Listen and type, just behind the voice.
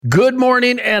Good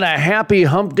morning and a happy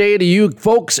hump day to you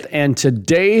folks. And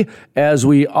today, as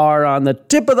we are on the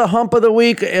tip of the hump of the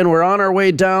week and we're on our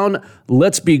way down,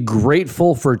 let's be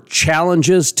grateful for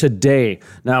challenges today.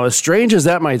 Now, as strange as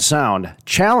that might sound,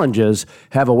 challenges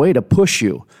have a way to push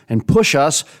you and push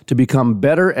us to become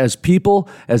better as people,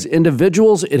 as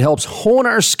individuals. It helps hone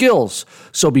our skills.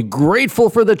 So be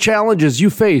grateful for the challenges you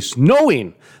face,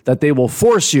 knowing that they will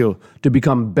force you to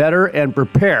become better and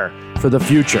prepare for the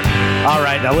future. All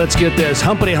right, now let's get this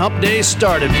Humpity Hump Day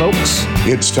started, folks.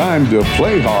 It's time to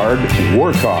play hard,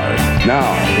 work hard.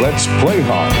 Now, let's play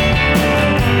hard.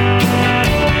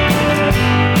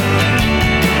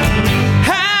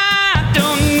 I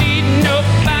don't need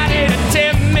nobody to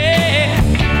tell me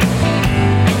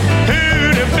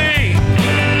who to be.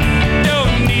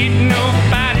 Don't need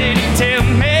nobody to tell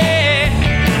me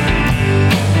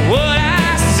what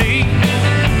I see.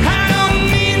 I don't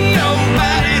need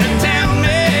nobody to tell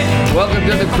me. Welcome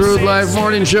to the Crude Life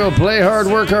Morning Show. Play hard,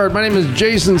 work hard. My name is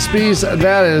Jason Spees.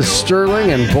 That is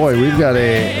Sterling. And boy, we've got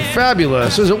a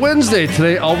fabulous, is it Wednesday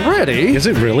today already? Is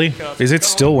it really? Is it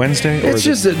still Wednesday? It's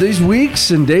just that these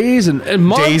weeks and days and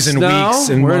months days and now. weeks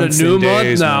and we're months in a new and month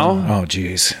days now. Oh,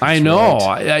 geez. I know.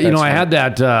 I had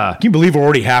that. Can you believe we're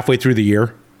already halfway through the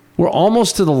year? We're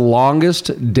almost to the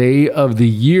longest day of the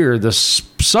year, the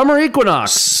summer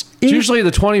equinox. It's usually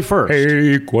the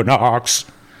 21st. Equinox.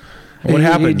 What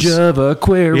happens? Age of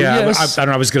Aquarius. Yeah, I don't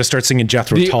know. I was going to start singing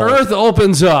Jethro The Tull. earth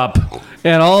opens up,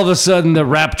 and all of a sudden the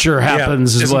rapture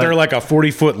happens. Isn't there like a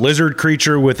 40-foot lizard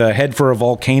creature with a head for a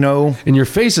volcano? And your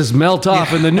faces melt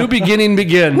off, and the new beginning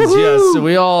begins. Yes, so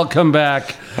we all come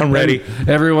back. I'm ready. And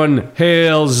everyone,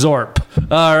 hail Zorp.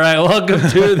 All right, welcome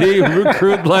to the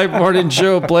Crude Life Morning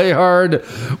Show. Play hard,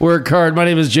 work hard. My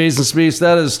name is Jason Spees.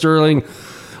 That is Sterling.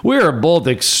 We are both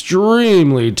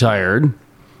extremely tired.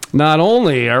 Not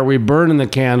only are we burning the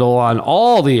candle on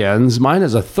all the ends, mine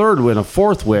has a third wick, a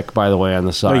fourth wick, by the way, on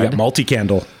the side. Oh, you got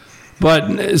multi-candle.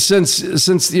 But since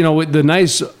the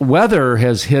nice weather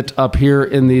has hit up here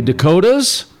in the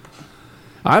Dakotas,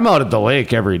 I'm out at the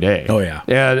lake every day. Oh, yeah.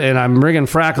 And I'm bringing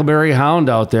Frackleberry Hound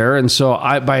out there. And so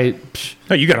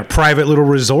Oh, you got a private little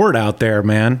resort out there,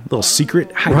 man. Little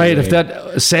secret hideaway. Right, if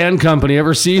that sand company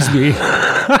ever sees me.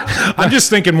 I'm just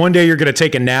thinking one day you're going to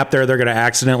take a nap there. They're going to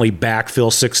accidentally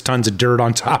backfill 6 tons of dirt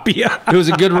on top of you. It was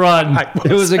a good run.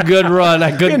 It was a good run.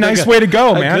 I couldn't. Nice way to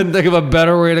go, man. I couldn't think of a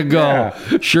better way to go.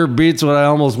 Yeah. Sure beats what I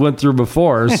almost went through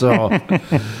before. So,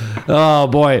 oh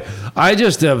boy, I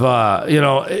just have.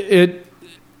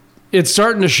 It's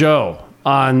starting to show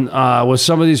on with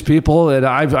some of these people that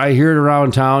I hear it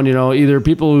around town. Either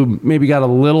people who maybe got a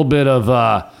little bit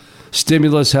of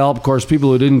stimulus help, of course,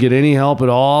 people who didn't get any help at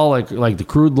all, like the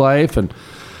Crude Life, and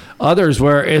others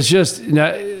where it's just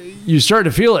you start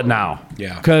to feel it now.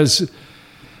 Yeah, because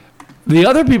the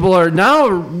other people are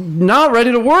now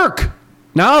ready to work.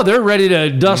 Now they're ready to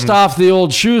dust off the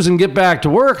old shoes and get back to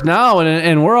work now,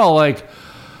 and we're all like,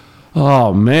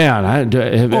 oh man,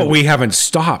 we haven't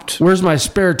stopped. Where's my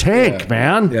spare tank,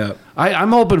 man? Yeah.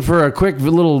 I'm hoping for a quick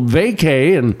little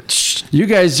vacay, and you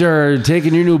guys are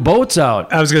taking your new boats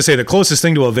out. I was going to say the closest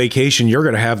thing to a vacation you're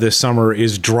going to have this summer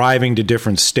is driving to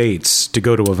different states to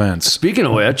go to events. Speaking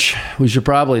of which, we should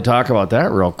probably talk about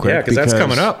that real quick. Yeah, because that's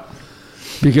coming up.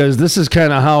 Because this is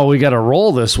kind of how we got to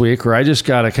roll this week, where I just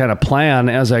got to kind of plan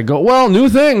as I go. Well, new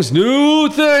things.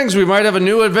 We might have a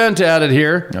new event added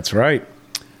here. That's right.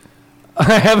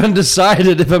 I haven't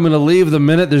decided if I'm going to leave the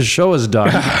minute this show is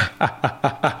done.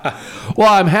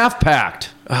 Well, I'm half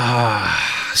packed.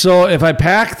 So if I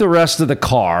pack the rest of the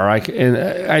car,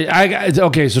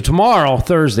 okay, so tomorrow,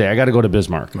 Thursday, I got to go to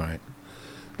Bismarck. Right.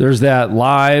 There's that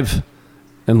live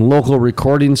and local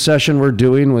recording session we're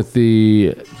doing with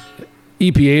the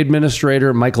EPA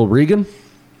Administrator, Michael Regan.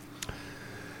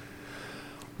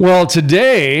 Well,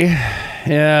 today,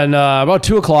 and about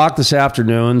 2 o'clock this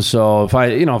afternoon, so if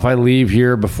I leave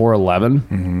here before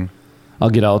 11, I'll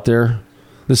get out there.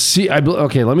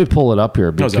 Okay, let me pull it up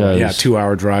here because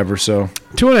 2-hour drive or so.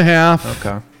 2.5.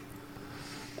 Okay.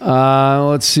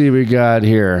 Let's see what we got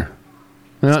here.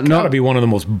 It's got to be one of the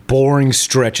most boring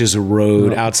stretches of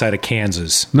road outside of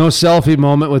Kansas. No selfie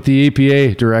moment with the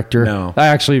EPA director. No. I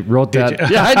actually wrote that. Did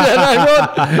you? Yeah, I did. I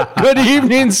wrote, "Good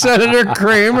evening, Senator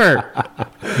Kramer.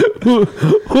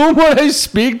 Whom would I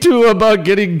speak to about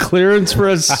getting clearance for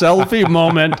a selfie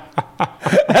moment?"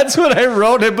 That's what I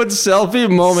wrote. I put selfie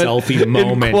moment. Selfie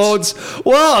moment. In quotes.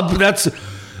 Well, that's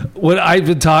when I've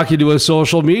been talking to a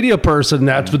social media person,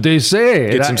 that's what they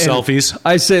say. Get some selfies.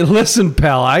 I say, listen,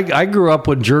 pal, I grew up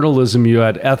with journalism. You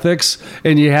had ethics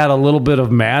and you had a little bit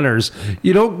of manners.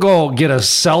 You don't go get a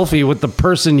selfie with the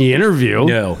person you interview.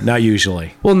 No, not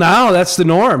usually. Well, now that's the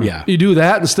norm. Yeah. You do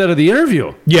that instead of the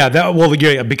interview. Yeah,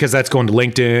 because that's going to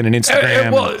LinkedIn and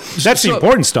Instagram. That's the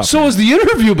important stuff. So is the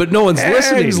interview, but no one's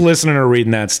listening. Who's listening or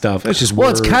reading that stuff? It's just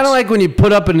words. It's kind of like when you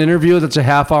put up an interview that's a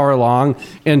half hour long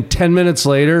and 10 minutes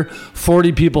later,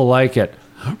 40 people like it.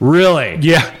 Really?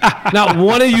 Yeah. Not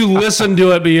one of you listened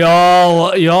to it, but y'all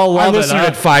love it. I listened to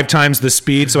it 5 times the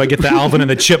speed, so I get the Alvin and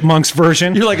the Chipmunks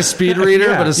version. You're like a speed reader,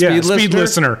 but a speed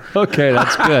listener? Okay,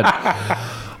 that's good.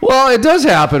 Well, it does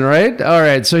happen, right? All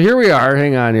right, so here we are.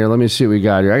 Hang on here. Let me see what we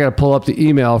got here. I got to pull up the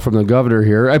email from the governor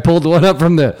here. I pulled one up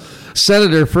from the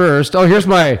senator first. Oh, here's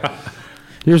my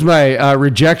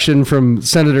rejection from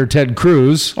Senator Ted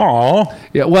Cruz. Aw.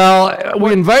 Yeah, well,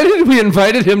 we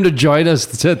invited him to join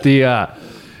us at the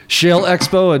Shale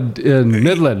Expo in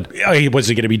Midland. Was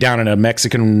he going to be down in a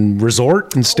Mexican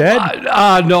resort instead?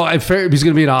 No, he's going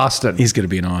to be in Austin. He's going to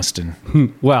be in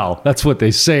Austin. Well, that's what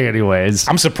they say anyways.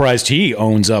 I'm surprised he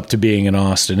owns up to being in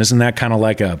Austin. Isn't that kind of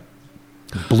like a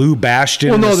blue bastion?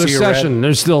 Well, no, there's session.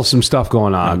 There's still some stuff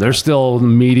going on. Okay. There's still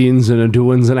meetings and a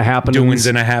doings and a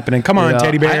happening. Come on,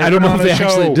 Teddy Bear. I don't know if they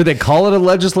actually, do they call it a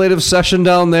legislative session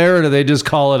down there, or do they just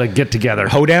call it a get-together?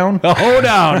 Hoedown? A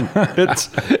hoedown.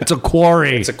 It's a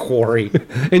quarry. It's a quarry.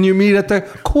 And you meet at the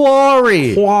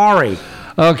quarry.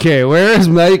 Okay, where is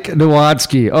Mike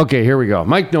Nowatzki? Okay, here we go.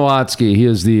 Mike Nowatzki, he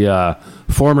is the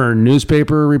former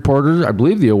newspaper reporter, I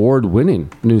believe the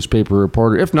award-winning newspaper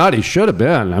reporter. If not, he should have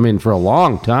been. I mean, for a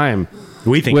long time.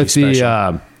 We think with he's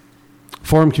special. The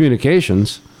Forum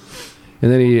Communications.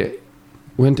 And then he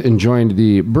went and joined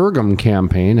the Burgum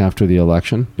campaign after the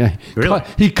election. Yeah, really?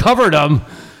 He covered them.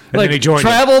 And then he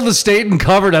traveled the state and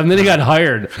covered them. Then he got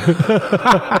hired.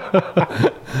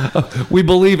 We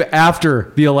believe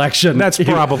after the election. That's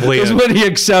probably it. When he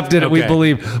accepted it, we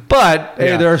believe. But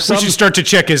hey, there are some. We should start to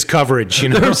check his coverage. You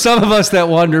know, there are some of us that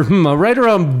wonder. Right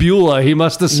around Beulah, he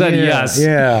must have said yes.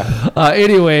 Yeah.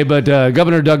 Anyway, but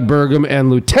Governor Doug Burgum and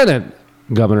Lieutenant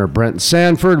Governor Brent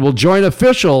Sanford will join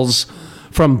officials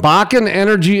from Bakken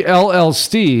Energy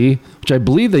LLC, which I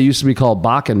believe they used to be called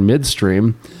Bakken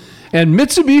Midstream, and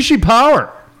Mitsubishi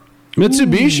Power.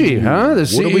 Mitsubishi, the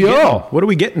CEO. What are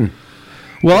we getting?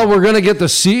 Well, we're going to get the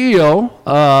CEO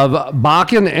of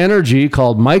Bakken Energy,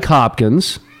 called Mike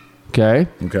Hopkins. Okay.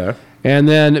 And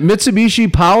then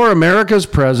Mitsubishi Power America's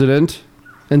president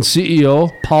and CEO,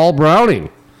 Paul Browning.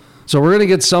 So we're going to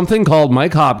get something called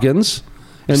Mike Hopkins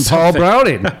and Paul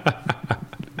Browning.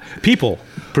 People,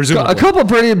 presumably. A couple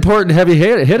pretty important heavy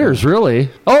hitters, really.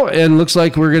 Oh, and looks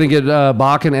like we're going to get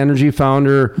Bakken Energy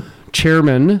founder,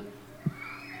 chairman,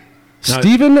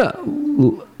 Stephen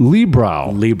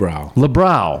Lebrow.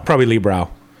 Probably Lebrow.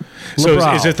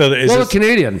 So is it the...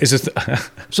 Canadian. Is it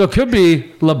so it could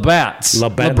be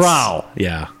Lebrow.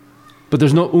 Yeah. But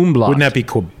there's no umlaut. Wouldn't that be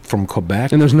from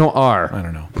Quebec? And there's no R. I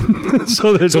don't know.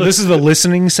 So this is the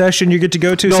listening session you get to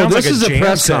go to? No, Sounds this like is a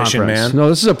press session, conference. Man. No,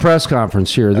 this is a press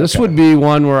conference here. This would be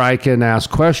one where I can ask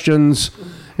questions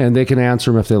and they can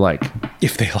answer them if they like.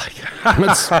 If they like.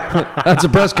 That's a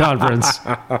press conference.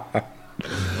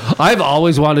 I've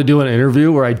always wanted to do an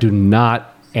interview where I do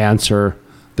not answer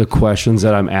the questions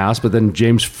that I'm asked, but then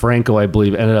James Franco, I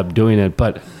believe, ended up doing it.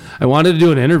 But I wanted to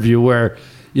do an interview where,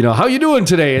 how you doing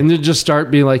today? And then just start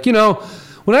being like, when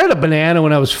I had a banana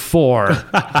when I was 4,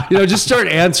 just start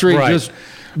answering just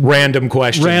random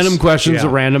questions. Or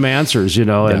random answers,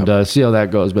 and see how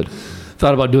that goes. But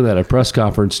thought about doing that at a press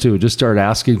conference too. Just start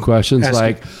asking questions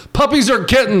like, puppies or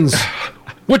kittens?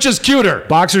 Which is cuter?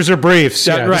 Boxers or briefs?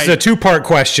 Right. This is a 2-part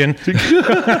question.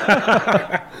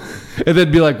 And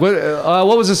then be like,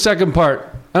 what was the second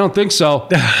part? I don't think so.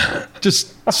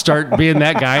 Just start being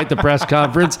that guy at the press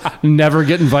conference, never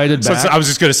get invited back. So I was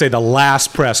just going to say the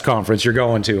last press conference you're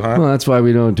going to, huh? Well, that's why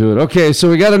we don't do it. Okay, so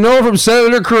we got a no from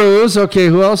Senator Cruz. Okay,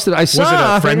 who else did I saw? Was it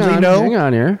a friendly no? Hang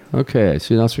on here. Okay,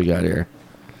 see what else we got here.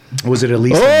 Was it at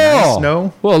least a nice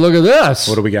no? Well, look at this.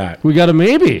 What do we got? We got a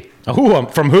maybe. From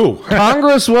who?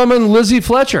 Congresswoman Lizzie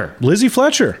Fletcher. Lizzie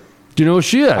Fletcher. Do you know who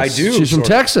she is? I do. She's from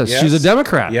Texas. Yes. She's a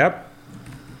Democrat. Yep.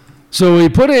 So we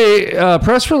put a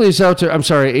press release out to,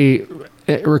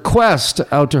 a request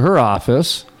out to her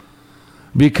office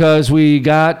because we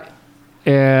got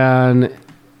hang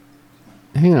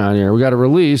on here. We got a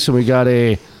release and we got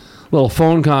a little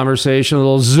phone conversation, a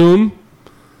little Zoom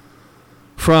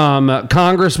from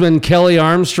Congressman Kelly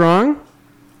Armstrong,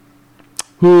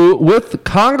 who, with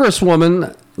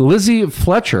Congresswoman Lizzie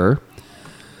Fletcher,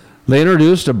 They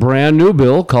introduced a brand new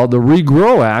bill called the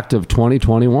Regrow Act of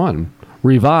 2021.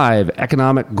 Revive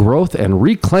economic growth and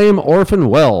reclaim orphan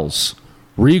wells.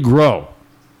 Regrow.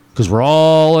 Because we're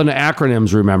all in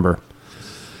acronyms, remember.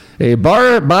 A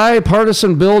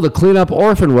bipartisan bill to clean up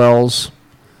orphan wells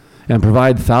and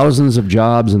provide thousands of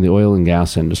jobs in the oil and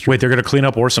gas industry. Wait, they're going to clean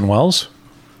up Orson Welles?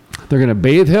 They're going to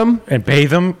bathe him. And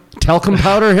bathe him? Talcum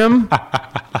powder him.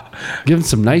 Give him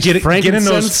some nice frankincense. Get in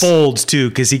those folds, too,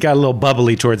 because he got a little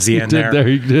bubbly towards the end there.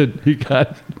 He did. He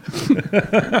got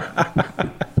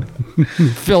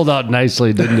filled out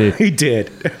nicely, didn't he? He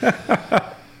did.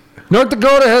 North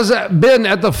Dakota has been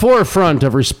at the forefront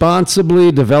of responsibly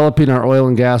developing our oil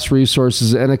and gas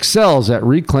resources and excels at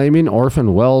reclaiming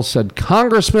orphan wells, said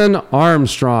Congressman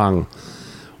Armstrong.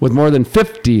 With more than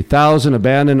 50,000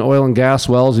 abandoned oil and gas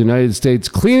wells in the United States,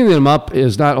 cleaning them up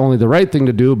is not only the right thing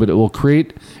to do, but it will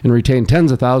create and retain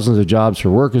tens of thousands of jobs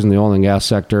for workers in the oil and gas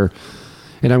sector.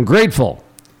 And I'm grateful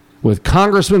with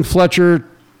Congressman Fletcher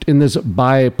in this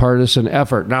bipartisan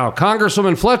effort. Now,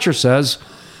 Congresswoman Fletcher says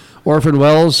orphan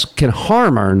wells can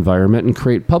harm our environment and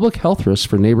create public health risks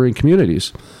for neighboring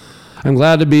communities. I'm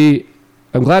glad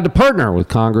to partner with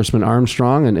Congressman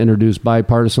Armstrong and introduce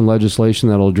bipartisan legislation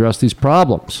that will address these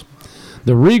problems.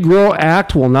 The Regrow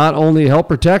Act will not only help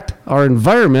protect our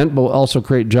environment, but will also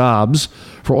create jobs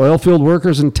for oilfield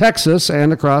workers in Texas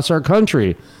and across our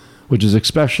country, which is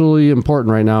especially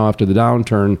important right now after the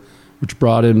downturn, which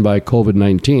brought in by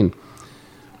COVID-19.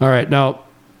 All right, now,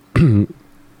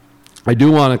 I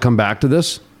do want to come back to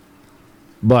this,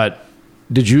 but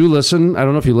did you listen? I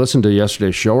don't know if you listened to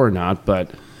yesterday's show or not,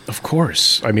 but Of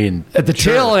course. I mean, at the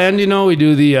tail end, we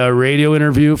do the radio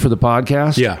interview for the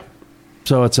podcast. Yeah.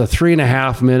 So it's a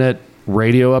 3.5 minute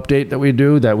radio update that we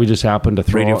do that we just happen to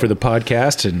throw Radio for the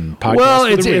podcast and podcast well,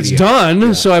 for the it's radio.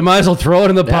 done, so I might as well throw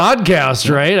it in the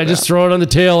podcast, right? I just throw it on the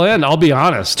tail end. I'll be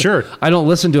honest. Sure. I don't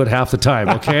listen to it half the time,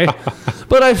 okay?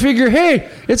 But I figure, hey,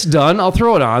 it's done. I'll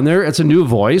throw it on there. It's a new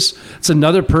voice. It's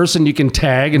another person you can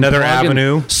tag and Another plug in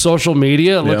avenue. social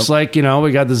media. It looks like,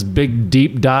 we got this big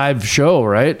deep dive show,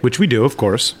 right? Which we do, of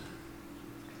course.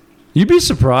 You'd be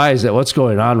surprised at what's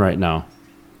going on right now.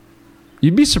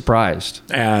 You'd be surprised.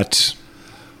 I'm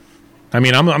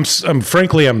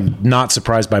frankly, I'm not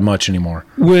surprised by much anymore.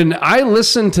 When I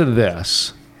listen to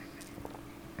this,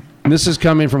 and this is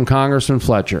coming from Congressman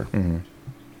Fletcher,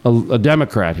 a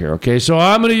Democrat here, okay? So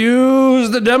I'm going to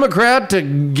use the Democrat to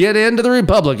get into the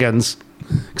Republicans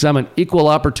because I'm an equal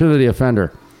opportunity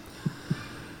offender.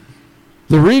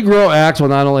 The Regrow Act will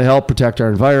not only help protect our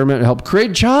environment, help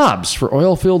create jobs for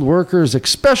oilfield workers,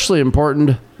 especially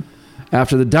important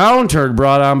after the downturn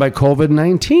brought on by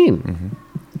COVID-19.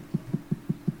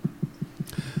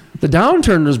 The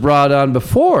downturn was brought on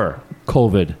before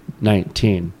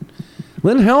COVID-19.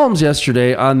 Lynn Helms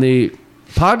yesterday on the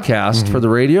podcast for the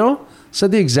radio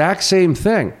said the exact same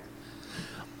thing.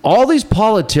 All these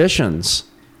politicians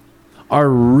are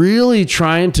really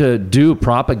trying to do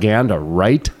propaganda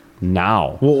right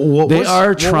now. They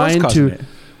are trying to.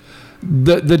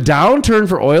 The downturn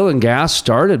for oil and gas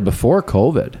started before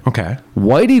COVID. Okay.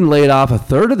 Whiting laid off a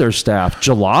third of their staff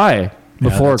July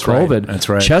before COVID. Right. That's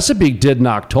right. Chesapeake did in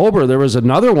October. There was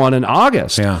another one in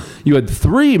August. Yeah. You had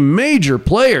three major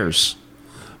players: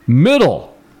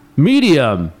 middle,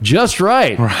 medium, just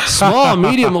right, small,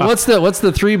 medium. What's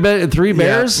the three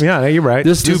bears? Yeah, you're right.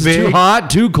 This too is big, too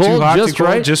hot, too cold, just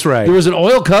right. Just right. There was an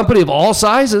oil company of all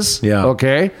sizes. Yeah.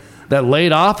 Okay. That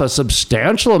laid off a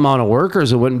substantial amount of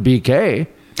workers and went BK.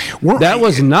 That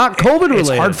was not COVID related. It's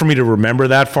hard for me to remember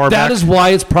that far back. That is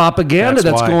why it's propaganda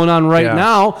that's going on right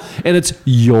now. And it's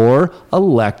your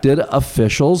elected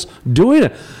officials doing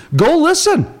it. Go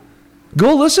listen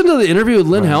to the interview with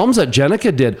Lynn Helms that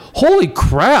Jenica did. Holy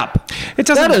crap.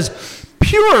 That is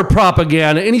pure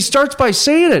propaganda. And he starts by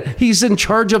saying it. He's in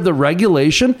charge of the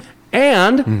regulation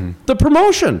and the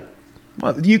promotion.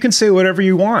 Well, you can say whatever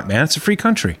you want, man. It's a free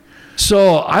country.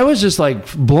 So I was just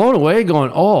like blown away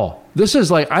going, this is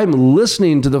like I'm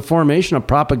listening to the formation of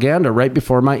propaganda right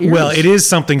before my ears. Well, it is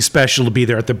something special to be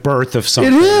there at the birth of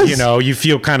something. It is. You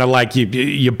feel kind of like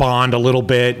you bond a little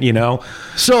bit,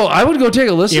 So I would go take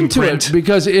a listen to it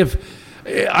because if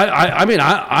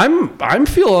I'm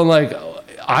feeling like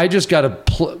I just got to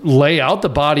lay out the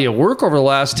body of work over the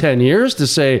last 10 years to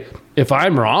say if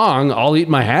I'm wrong, I'll eat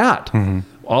my hat.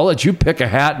 I'll let you pick a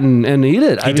hat and eat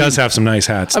it. He does have some nice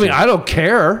hats. I mean, I don't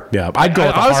care. Yeah, I'd go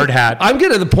with a hard hat. I'm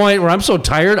getting to the point where I'm so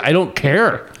tired, I don't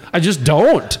care. I just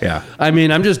don't. Yeah. I mean,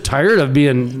 I'm just tired of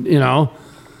being,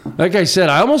 like I said,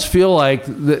 I almost feel like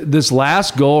this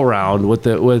last go around with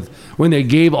when they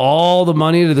gave all the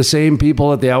money to the same people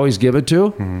that they always give it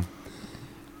to.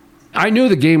 I knew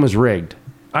the game was rigged.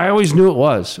 I always knew it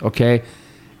was, okay?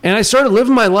 And I started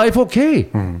living my life okay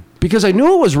because I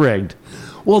knew it was rigged.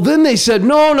 Well, then they said,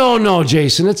 no,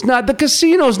 Jason, it's not. The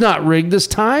casino's not rigged this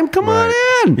time. Come on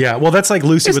in. Yeah, well, that's like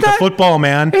Lucy with the football,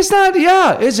 man. It's not,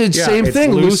 it's the same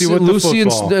thing. Lucy with the Lucy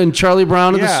football. and Charlie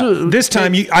Brown. This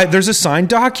time, there's a signed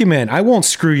document. I won't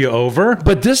screw you over.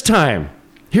 But this time,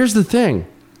 here's the thing.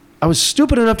 I was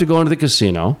stupid enough to go into the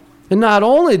casino, and not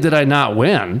only did I not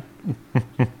win,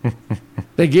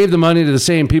 they gave the money to the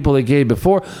same people they gave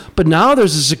before, but now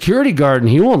there's a security guard, and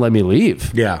he won't let me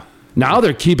leave. Yeah. Now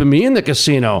they're keeping me in the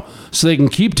casino so they can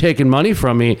keep taking money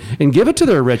from me and give it to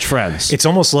their rich friends. It's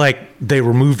almost like they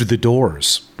removed the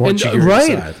doors once you get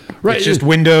inside. Right. It's just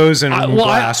windows and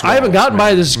glass. I haven't gotten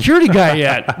by the security guy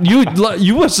yet. You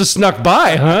must have snuck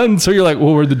by, huh? And so you're like,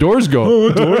 well, where'd the doors go?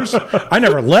 Oh, doors? I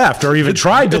never left or even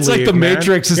tried to leave. It's like the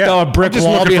Matrix is now a brick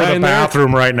wall behind for the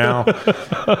bathroom right now.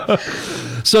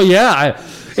 So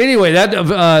anyway, that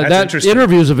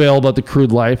interview is available at the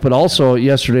Crude Life, but also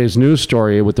yesterday's news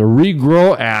story with the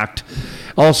Regrow Act.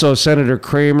 Also, Senator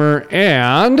Kramer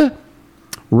and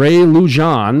Ray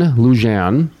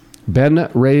Lujan, Ben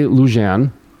Ray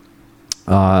Lujan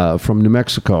from New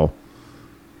Mexico.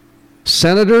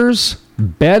 Senators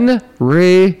Ben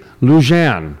Ray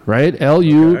Lujan, right?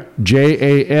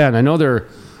 Lujan. I know their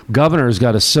governor's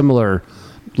got a similar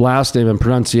last name and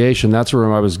pronunciation. That's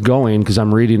where I was going because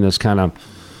I'm reading this kind of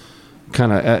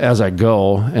as I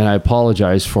go, and I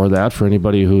apologize for that for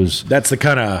anybody who's... That's the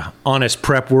kind of honest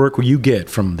prep work you get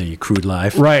from the Crude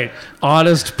Life. Right.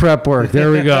 Honest prep work.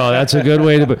 There we go. That's a good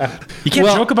way to... You can't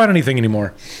joke about anything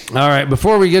anymore. All right.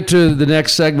 Before we get to the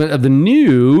next segment of the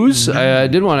news, I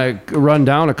did want to run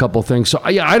down a couple things. So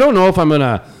I don't know if I'm going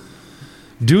to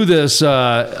do this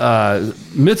Mitsubishi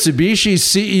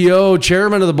CEO,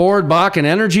 chairman of the board, Bakken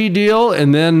Energy deal,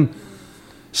 and then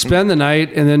spend the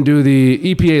night and then do the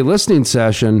EPA listening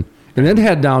session and then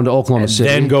head down to Oklahoma City.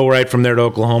 Then go right from there to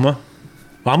Oklahoma?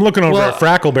 Well, I'm looking over at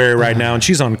Frackleberry right now, and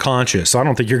she's unconscious, so I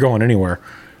don't think you're going anywhere.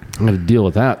 I'm going to deal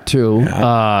with that, too.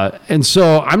 Yeah. And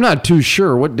so I'm not too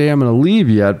sure what day I'm going to leave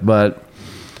yet, but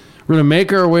we're going to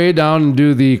make our way down and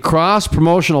do the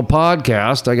cross-promotional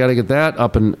podcast. I got to get that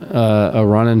up and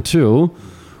running, too.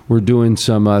 We're doing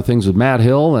some things with Matt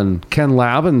Hill and Ken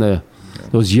Lavin,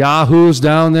 those yahoos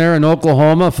down there in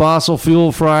Oklahoma, Fossil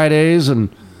Fuel Fridays, and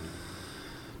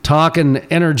Talking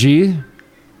Energy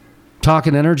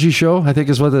Show, I think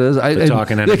is what it is.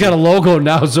 Talking Energy. They got a logo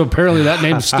now, so apparently that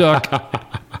name stuck.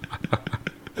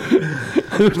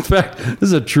 In fact, this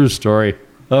is a true story.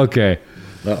 Okay.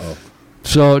 Uh-oh.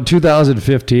 So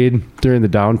 2015, during the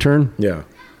downturn,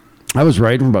 I was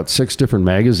writing for about 6 different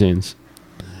magazines,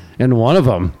 and one of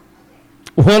them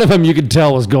you could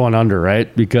tell was going under,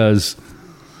 right? Because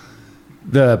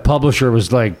the publisher was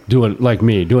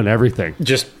doing everything.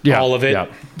 Just all of it. Yeah.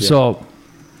 So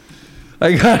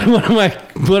I got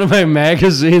one of my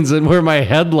magazines, and where my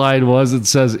headline was, it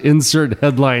says "Insert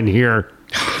headline here."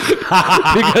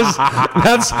 Because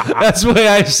that's the way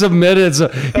I submitted. So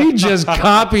he just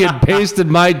copy and pasted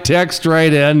my text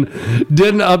right in.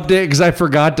 Didn't update because I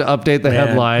forgot to update the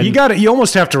headline. You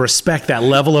almost have to respect that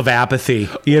level of apathy.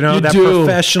 That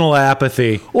professional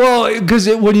apathy. Well, because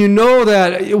when you know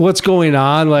that what's going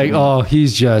on,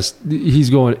 he's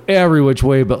going every which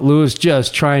way but Lewis,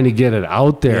 just trying to get it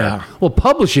out there. Yeah. Well,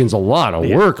 publishing's a lot of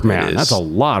work, man. That's a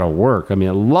lot of work. I mean,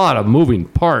 a lot of moving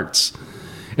parts.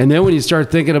 And then when you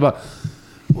start thinking about,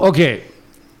 I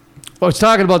was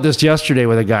talking about this yesterday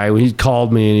with a guy when he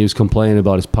called me and he was complaining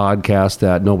about his podcast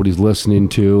that nobody's listening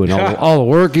to and all the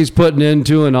work he's putting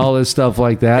into and all this stuff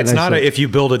like that. It's not if you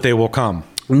build it, they will come.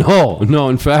 No.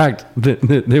 In fact,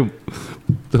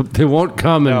 they won't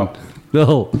come and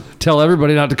they'll tell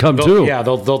everybody not to come too. Yeah,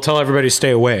 they'll tell everybody to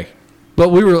stay away. But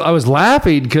I was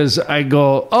laughing because I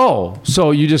go,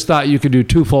 so you just thought you could do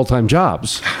 2 full-time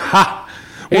jobs.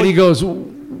 And he goes,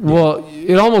 well,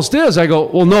 it almost is. I go,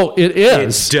 well, no, it is.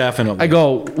 It's definitely. I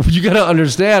go, you got to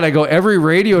understand. I go, every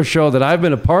radio show that I've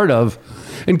been a part of,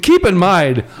 and keep in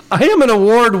mind, I am an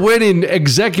award-winning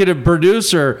executive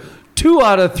producer 2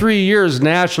 out of 3 years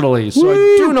nationally, so I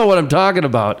do know what I'm talking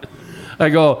about. I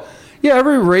go, yeah,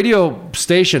 every radio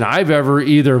station I've ever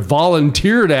either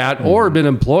volunteered at or been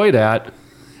employed at,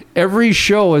 every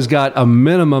show has got a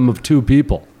minimum of 2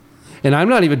 people. And I'm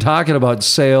not even talking about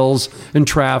sales and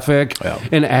traffic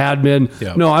and admin.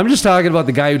 Yeah. No, I'm just talking about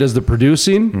the guy who does the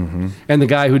producing and the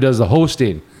guy who does the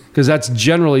hosting, because that's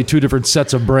generally 2 different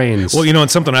sets of brains. Well, and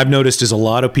something I've noticed is a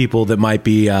lot of people that might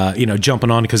be,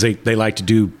 jumping on because they like to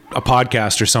do a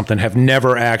podcast or something have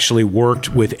never actually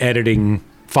worked with editing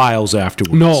files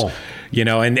afterwards. No. You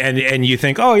know, and you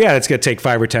think, oh, yeah, it's going to take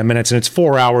 5 or 10 minutes, and it's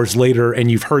 4 hours later, and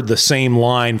you've heard the same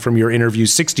line from your interview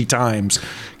 60 times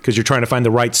because you're trying to find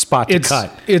the right spot to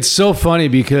cut. It's so funny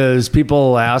because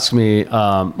people ask me,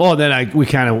 we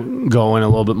kind of go in a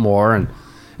little bit more, and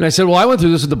I said, well, I went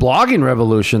through this with the blogging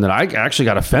revolution that I actually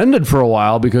got offended for a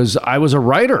while because I was a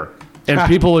writer, and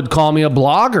people would call me a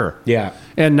blogger. Yeah.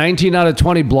 And 19 out of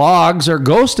 20 blogs are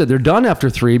ghosted. They're done after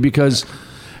 3 because...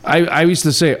 I used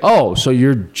to say, oh, so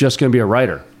you're just going to be a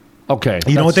writer. Okay.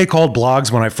 You know what they called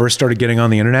blogs when I first started getting on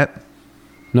the internet?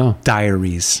 No.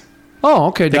 Diaries. Oh,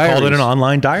 okay. They called it an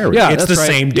online diary. Yeah, it's the right.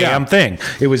 same damn thing.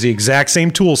 It was the exact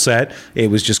same tool set. It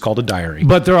was just called a diary.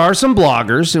 But there are some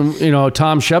bloggers, and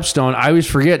Tom Shepstone, I always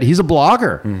forget, he's a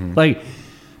blogger. Mm-hmm. Like,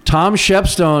 Tom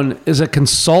Shepstone is a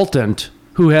consultant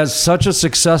who has such a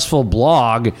successful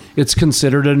blog, it's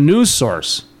considered a news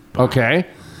source. Okay?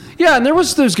 Yeah, and there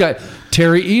was this guy,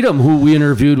 Terry Edom, who we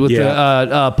interviewed with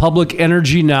the Public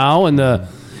Energy Now, and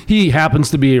he happens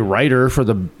to be a writer for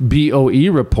the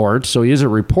BOE report, so he is a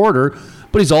reporter,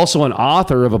 but he's also an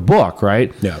author of a book,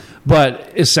 right? Yeah.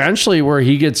 But essentially where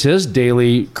he gets his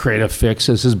daily creative fix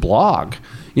is his blog,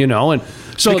 and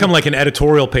so... It's become like an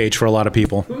editorial page for a lot of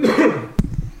people.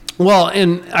 Well,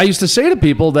 and I used to say to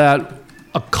people that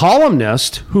a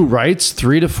columnist who writes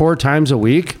 3 to 4 times a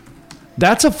week,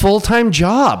 that's a full-time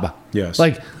job. Yes.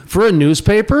 Like, for a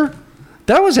newspaper,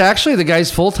 that was actually the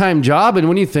guy's full-time job. And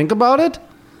when you think about it,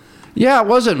 yeah, it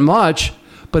wasn't much,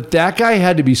 but that guy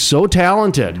had to be so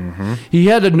talented. Mm-hmm. He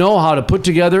had to know how to put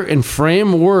together and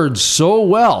frame words so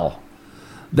well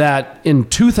that in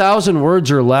 2,000 words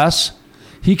or less,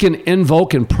 he can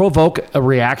invoke and provoke a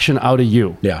reaction out of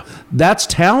you. Yeah. That's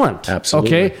talent. Absolutely.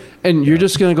 Okay? And you're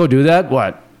just going to go do that,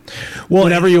 what? Well,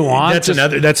 whenever you want.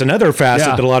 That's another facet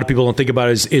Yeah. that a lot of people don't think about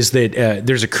is that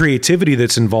there's a creativity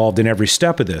that's involved in every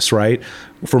step of this, right?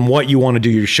 From what you want to do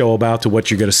your show about to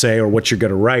what you're going to say or what you're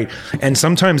going to write. And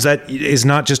sometimes that is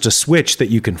not just a switch that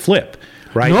you can flip,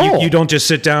 right? No. You don't just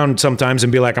sit down sometimes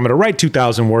and be like, I'm going to write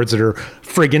 2,000 words that are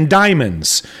friggin'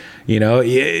 diamonds,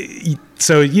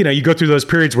 So, you go through those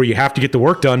periods where you have to get the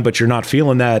work done, but you're not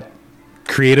feeling that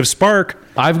creative spark.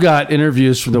 I've got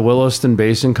interviews for the Williston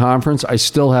Basin Conference. I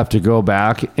still have to go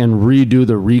back and redo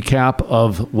the recap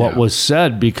of what was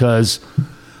said because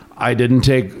I didn't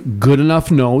take good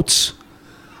enough notes.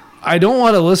 I don't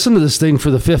want to listen to this thing for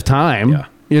the 5th time. Yeah.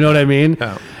 You know what I mean?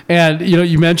 Yeah. And,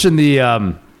 you mentioned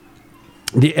the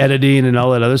editing and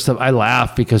all that other stuff. I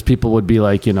laugh because people would be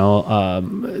like,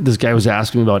 this guy was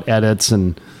asking me about edits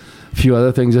and a few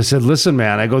other things. I said, listen,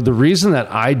 man, the reason that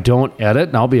I don't edit,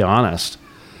 and I'll be honest,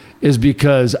 is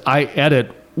because I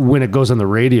edit when it goes on the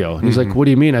radio. And he's like, what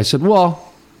do you mean? I said,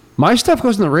 well, my stuff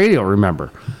goes on the radio,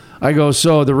 remember. I go,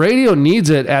 so the radio needs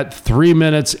it at 3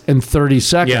 minutes and 30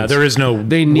 seconds. Yeah, there is no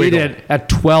They need wiggle. it at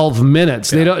 12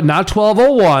 minutes. They don't, not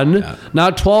 12:01,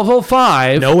 not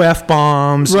 12:05. No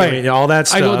F-bombs, Right. all that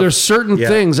stuff. I go, there's certain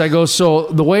things. I go, so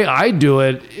the way I do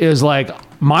it is like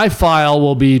my file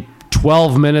will be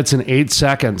 12 minutes and 8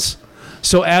 seconds.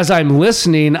 So as I'm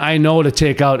listening, I know to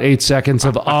take out 8 seconds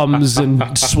of ums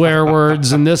and swear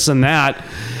words and this and that.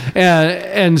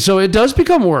 And so it does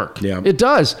become work. Yeah. It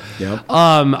does. Yeah.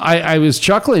 I was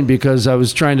chuckling because I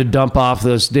was trying to dump off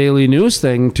this daily news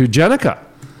thing to Jenica.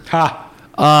 Ha.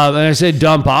 And I say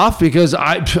dump off because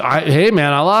hey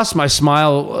man, I lost my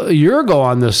smile a year ago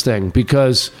on this thing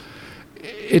because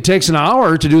it takes an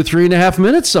hour to do 3.5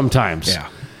 minutes sometimes. Yeah.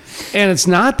 And it's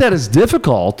not that it's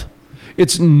difficult.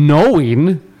 It's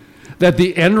knowing that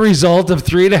the end result of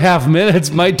 3.5 minutes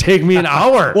might take me an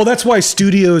hour. Well, that's why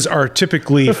studios are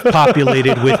typically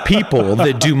populated with people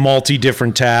that do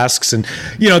different tasks. And,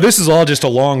 this is all just a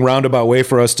long roundabout way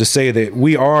for us to say that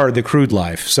we are the crude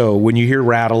life. So when you hear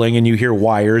rattling and you hear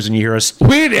wires and you hear us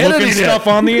looking stuff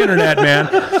on the internet, man,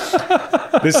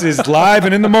 this is live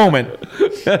and in the moment.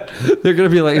 They're going to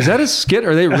be like, is that a skit?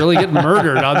 Or are they really getting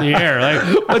murdered on the air?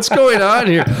 Like, what's going on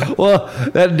here? Well,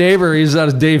 that neighbor, he's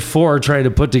on day 4 trying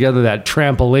to put together that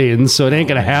trampoline, so it ain't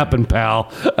going to happen,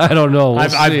 pal. I don't know.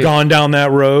 I've gone down that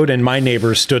road, and my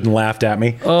neighbors stood and laughed at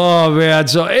me. Oh, man.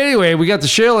 So anyway, we got the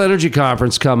Shale Energy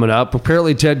Conference coming up.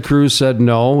 Apparently, Ted Cruz said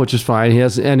no, which is fine. He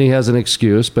has an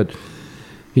excuse, but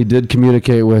he did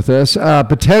communicate with us.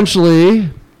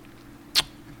 Potentially...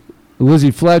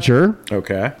 Lizzie Fletcher.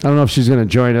 Okay. I don't know if she's going to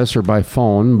join us or by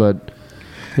phone, but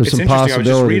there's It's some interesting. I was just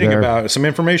possibility reading there. about some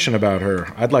information about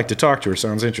her. I'd like to talk to her.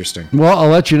 Sounds interesting. Well, I'll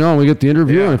let you know when we get the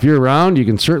interview, Yeah. and if you're around, you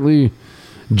can certainly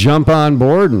jump on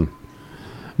board and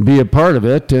be a part of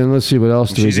it. And let's see what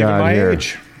else do we She's even got my here.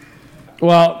 age.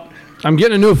 Well, I'm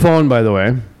getting a new phone, by the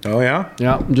way. Oh, yeah?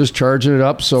 Yeah, I'm just charging it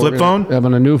up. So Flip we're gonna- phone?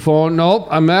 Having a new phone. Nope,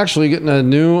 I'm actually getting a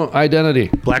new identity.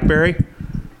 BlackBerry?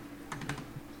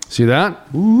 See that?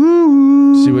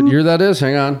 Ooh. See what year that is?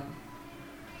 Hang on.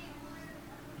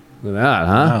 Look at that,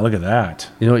 huh? Ah, look at that.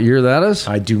 You know what year that is?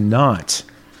 I do not.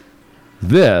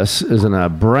 This is in a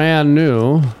brand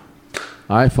new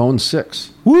iPhone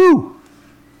 6. Woo!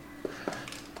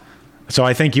 So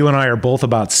I think you and I are both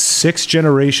about 6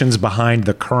 generations behind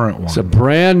the current one. It's a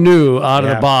brand new out of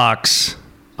Yeah. the box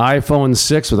iPhone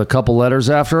 6 with a couple letters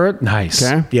after it. Nice.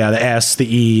 Okay. Yeah, the S, the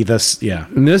E, yeah.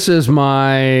 And this is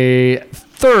my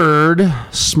third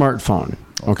smartphone.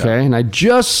 Okay. And I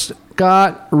just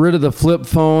got rid of the flip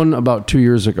phone about 2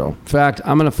 years ago. In fact,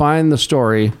 I'm going to find the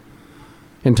story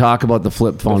and talk about the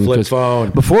flip phone. flip 'Cause phone.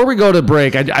 Before we go to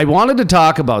break, I wanted to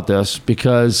talk about this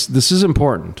because this is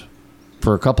important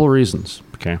for a couple of reasons.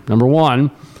 Okay. Number one,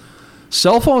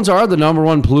 cell phones are the number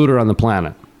one polluter on the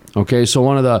planet. Okay. So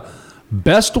one of the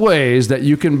best ways that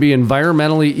you can be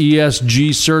environmentally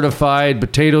ESG certified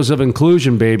potatoes of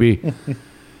inclusion, baby,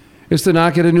 is to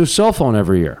not get a new cell phone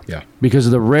every year. Yeah. Because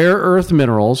of the rare earth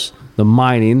minerals, the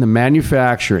mining, the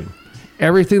manufacturing,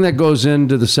 everything that goes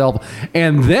into the cell phone,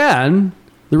 and then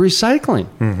the recycling.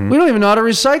 We don't even know how to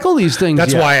recycle these things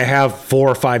That's yet. why I have 4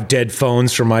 or 5 dead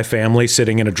phones from my family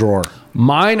sitting in a drawer.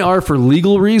 Mine are for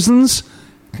legal reasons,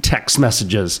 text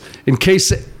messages. In case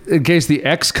the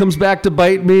ex comes back to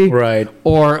bite me, Right.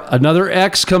 or another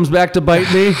ex comes back to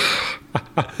bite me,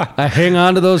 I hang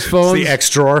on to those phones. The X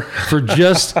drawer. for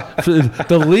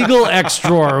the legal X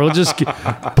drawer. We'll just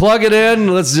plug it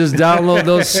in. Let's just download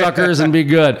those suckers and be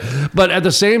good. But at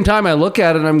the same time, I look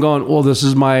at it and I'm going, well, this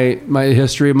is my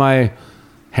history of my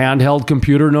handheld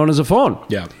computer known as a phone.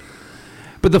 Yeah.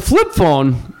 But the flip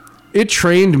phone, it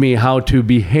trained me how to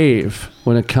behave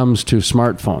when it comes to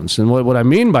smartphones. And what I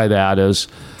mean by that is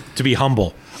To be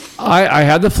humble. I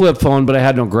had the flip phone, but I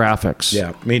had no graphics.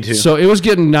 Yeah, me too. So it was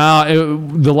getting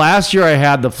the last year I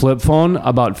had the flip phone,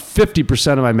 about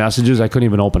 50% of my messages I couldn't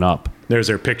even open up. There's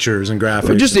their pictures and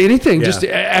graphics. Just anything, Yeah. just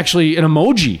actually an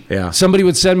emoji. Yeah. Somebody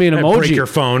would send me an emoji. break your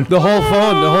phone. The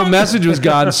whole message was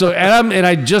gone. So and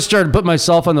I just started putting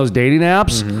myself on those dating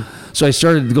apps. Mm-hmm. So I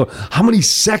started to go, how many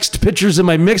sexed pictures am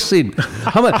I mixing?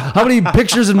 How many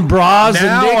pictures and bras?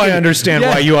 Now and naked? I understand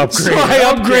why you upgraded. So I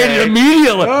upgraded Okay.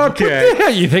 immediately. Okay. Yeah,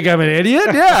 you think I'm an idiot?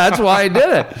 Yeah, that's why I did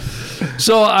it.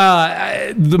 So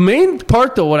the main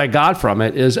part, though, what I got from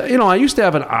it is, I used to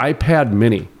have an iPad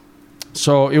mini.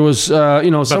 So it was, About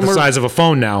the somewhere. size of a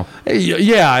phone now.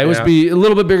 Yeah, it was Yeah. be a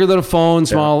little bit bigger than a phone,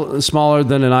 smaller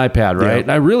than an iPad, right? Yeah.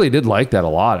 And I really did like that a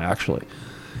lot, actually.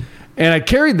 And I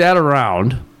carried that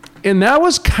around, and that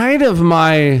was kind of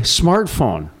my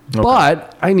smartphone.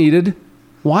 But I needed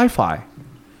Wi-Fi.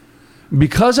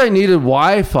 Because I needed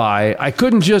Wi-Fi, I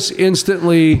couldn't just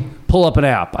instantly pull up an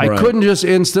app. I Right. couldn't just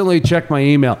instantly check my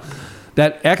email.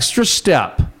 That extra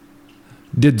step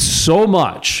did so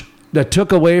much that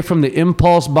took away from the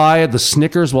impulse buy of the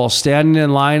Snickers while standing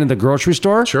in line at the grocery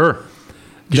store. Sure.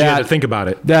 'Cause you had to think about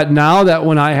it. That now that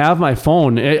when I have my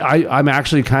phone, I'm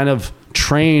actually kind of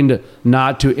trained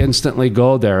not to instantly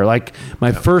go there. Like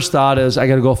my first thought is I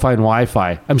got to go find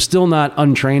Wi-Fi. I'm still not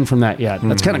untrained from that yet.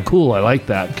 That's kind of cool. I like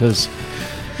that because,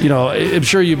 I'm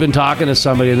sure you've been talking to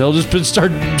somebody and they'll just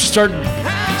start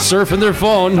surfing their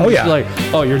phone. Oh, yeah. Like,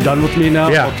 oh, you're done with me now?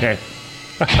 Yeah. Okay.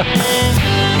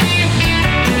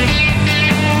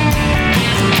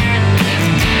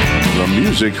 The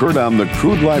music heard on the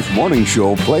Crude Life Morning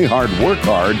Show, Play Hard, Work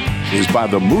Hard, is by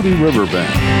the Moody River Band.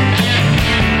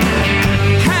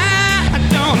 I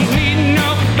don't need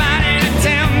nobody to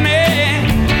tell me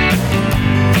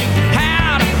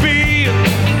how to feel.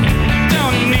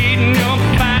 Don't need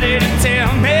nobody to tell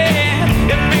me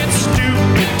if it's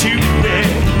stupid to bet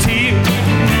you.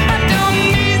 I don't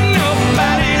need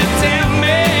nobody to tell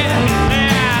me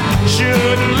I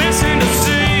shouldn't listen to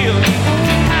Seal.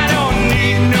 I don't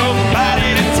need nobody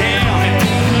to tell me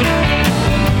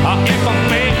if I'm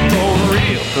fake or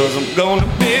real, 'cause I'm gonna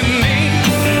be me.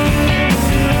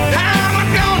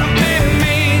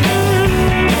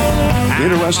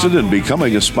 Interested in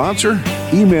becoming a sponsor?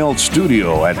 Email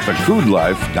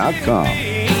studio@thecrudelife.com.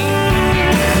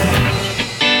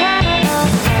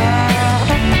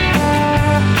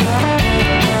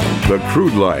 The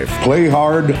Crude Life, Play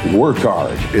Hard, Work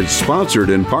Hard is sponsored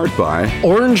in part by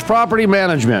Orange Property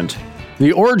Management.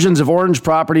 The origins of Orange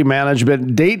Property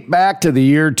Management date back to the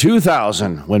year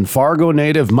 2000, when Fargo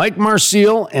native Mike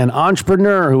Marcille, an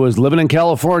entrepreneur who was living in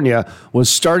California,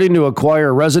 was starting to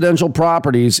acquire residential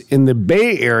properties in the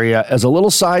Bay Area as a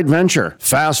little side venture.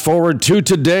 Fast forward to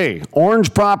today,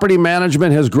 Orange Property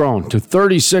Management has grown to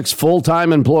 36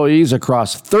 full-time employees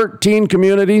across 13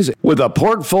 communities with a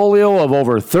portfolio of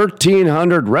over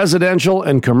 1,300 residential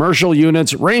and commercial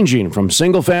units ranging from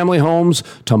single-family homes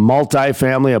to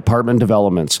multi-family apartment developments.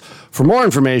 For more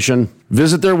information,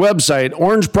 visit their website,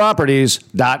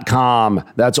 orangeproperties.com.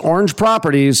 That's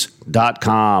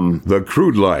orangeproperties.com. The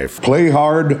Crude Life, Play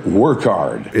Hard, Work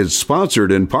Hard, is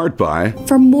sponsored in part by...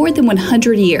 For more than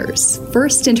 100 years,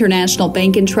 First International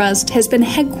Bank and Trust has been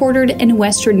headquartered in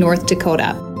western North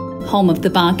Dakota, home of the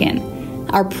Bakken.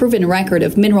 Our proven record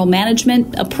of mineral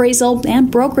management, appraisal,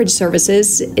 and brokerage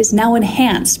services is now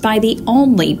enhanced by the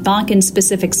only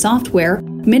Bakken-specific software,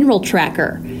 Mineral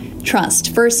Tracker.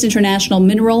 Trust First International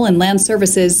Mineral and Land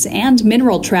Services and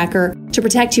Mineral Tracker to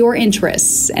protect your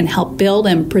interests and help build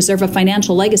and preserve a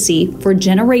financial legacy for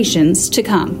generations to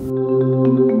come.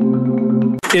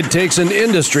 It takes an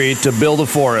industry to build a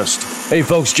forest. Hey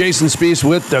folks, Jason Spees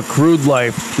with The Crude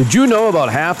Life. Did you know about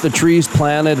half the trees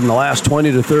planted in the last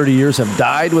 20 to 30 years have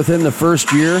died within the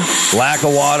first year? Lack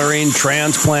of watering,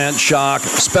 transplant shock,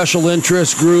 special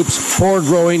interest groups, poor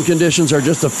growing conditions are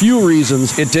just a few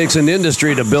reasons it takes an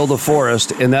industry to build a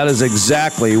forest, and that is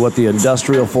exactly what the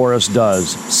industrial forest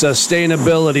does.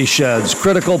 Sustainability sheds,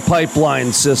 critical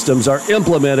pipeline systems are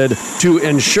implemented to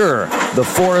ensure the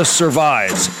forest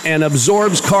survives and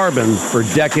absorbs carbon for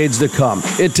decades to come.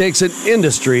 It takes an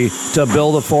industry to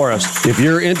build a forest. If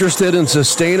you're interested in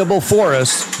sustainable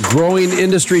forests, growing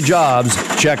industry jobs,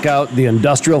 check out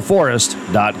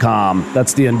theindustrialforest.com.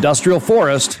 That's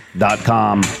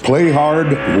theindustrialforest.com. Play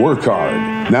hard, work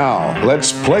hard. Now,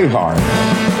 let's play hard.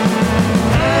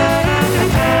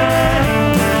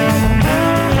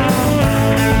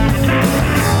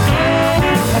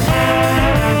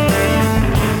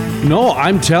 No,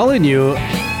 I'm telling you,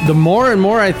 the more and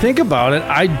more I think about it,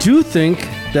 I do think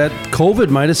that COVID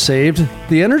might have saved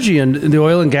the energy and the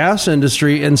oil and gas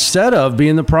industry instead of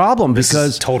being the problem. This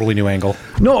because is a totally new angle.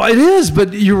 No, it is,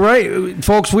 but you're right.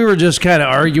 Folks, we were just kind of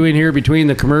arguing here between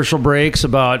the commercial breaks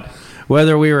about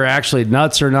whether we were actually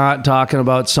nuts or not, talking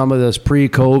about some of this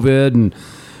pre-COVID and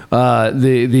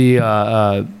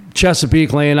the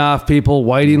Chesapeake laying off people,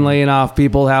 Whiting laying off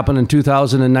people happened in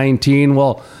 2019.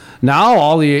 Well, now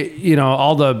all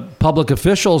the public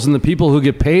officials and the people who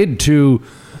get paid to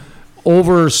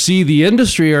oversee the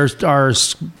industry are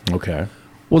okay.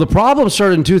 Well, the problem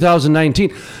started in 2019.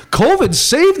 COVID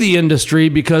saved the industry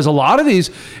because a lot of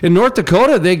these in North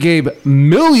Dakota, they gave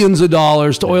millions of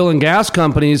dollars to oil and gas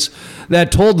companies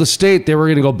that told the state they were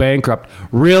going to go bankrupt.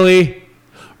 Really,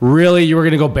 you were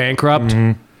going to go bankrupt?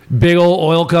 Mm-hmm. Big old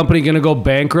oil company going to go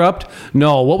bankrupt?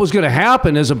 No, what was going to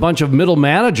happen is a bunch of middle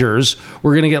managers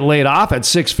were going to get laid off at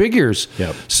six figures.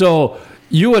 Yep. So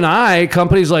you and I,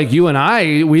 companies like you and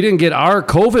I, we didn't get our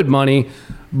COVID money,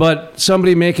 but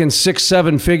somebody making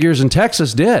 6-7 figures in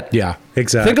Texas did. Yeah,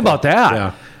 exactly. Think about that.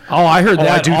 Yeah. Oh, I heard that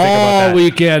I do think all about that.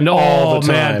 weekend. All the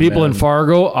man, time, people in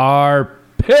Fargo are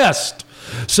pissed.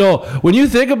 So when you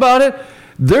think about it,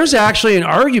 there's actually an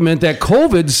argument that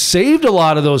COVID saved a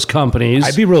lot of those companies.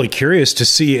 I'd be really curious to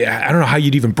see. I don't know how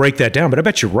you'd even break that down, but I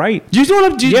bet you're right. You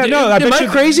don't have, am I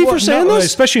crazy for saying this?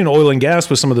 Especially in oil and gas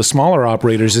with some of the smaller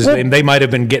operators, they might have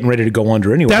been getting ready to go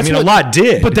under anyway. A lot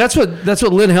did. But that's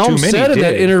what Lynn Helms said in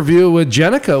that interview with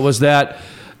Jenica, was that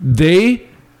they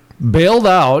bailed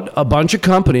out a bunch of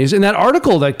companies. And that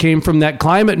article that came from that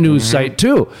climate news site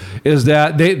too, is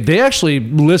that they actually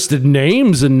listed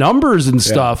names and numbers and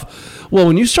stuff. Well,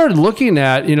 when you started looking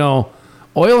at,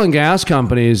 oil and gas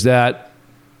companies that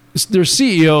their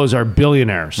CEOs are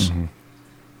billionaires. Mm-hmm.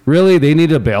 Really? They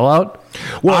need a bailout?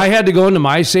 Well, I had to go into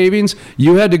my savings.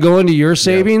 You had to go into your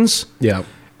savings. Yeah.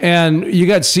 And you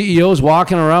got CEOs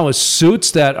walking around with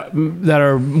suits that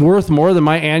are worth more than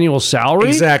my annual salary.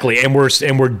 Exactly, and we're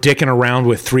dicking around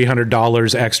with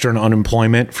 $300 extra in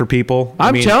unemployment for people.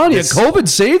 I'm telling you, COVID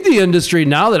saved the industry.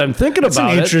 Now that I'm thinking about it, it's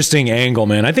an interesting angle,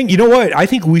 man. I think I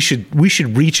think we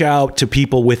should reach out to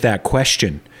people with that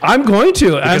question. I'm going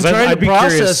to. I'm trying to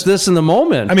process this in the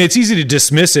moment. I mean, it's easy to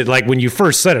dismiss it. Like when you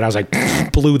first said it, I was like,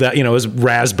 blew that, it was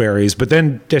raspberries. But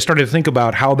then I started to think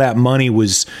about how that money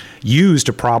was used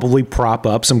to probably prop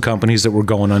up some companies that were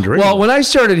going under. Well, when I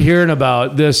started hearing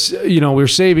about this, we're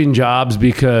saving jobs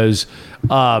because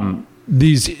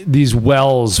these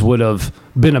wells would have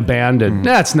been abandoned.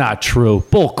 That's not true.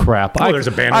 Bull crap. There's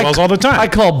abandoned wells all the time. I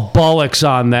call bullocks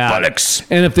on that. Bullocks.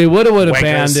 And if they would have Wankers.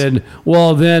 abandoned,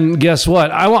 well, then guess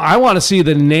what? I want to see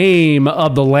the name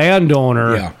of the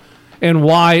landowner. Yeah. And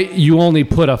why you only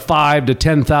put a $5,000 to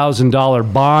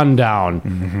 $10,000 bond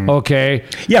down? Okay.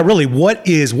 Yeah, really. What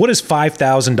is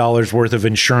 $5,000 worth of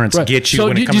insurance get you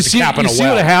when it comes to capping a well? You see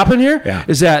what happened here? Yeah.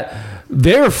 Is that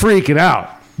they're freaking out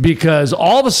because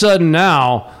all of a sudden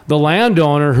now the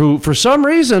landowner, who for some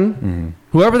reason,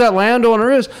 whoever that landowner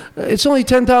is, it's only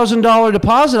 $10,000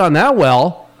 deposit on that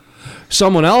well.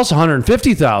 Someone else,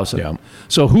 $150,000. Yeah.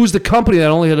 So who's the company that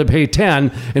only had to pay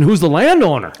 $10,000, and who's the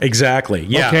landowner? Exactly.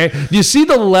 Yeah. Okay. Do you see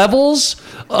the levels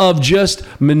of just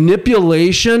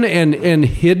manipulation and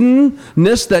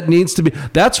hiddenness that needs to be?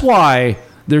 That's why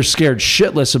they're scared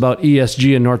shitless about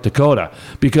ESG in North Dakota,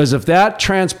 because if that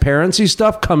transparency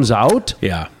stuff comes out,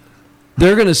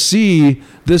 they're going to see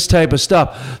this type of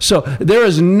stuff. So there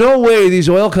is no way these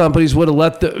oil companies would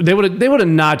have they would have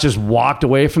not just walked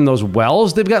away from those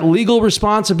wells. They've got legal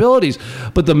responsibilities.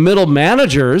 But the middle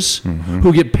managers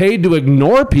who get paid to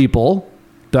ignore people,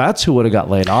 that's who would have got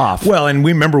laid off. Well, and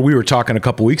we were talking a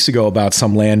couple weeks ago about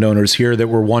some landowners here that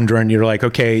were wondering, you're like,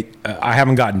 okay, I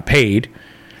haven't gotten paid,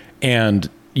 and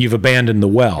you've abandoned the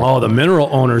well. Oh, the mineral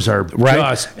owners are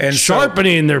just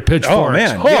sharpening their pitchforks. Oh,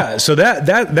 man. Yeah. So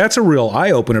that's a real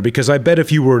eye-opener, because I bet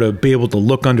if you were to be able to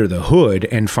look under the hood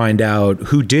and find out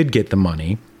who did get the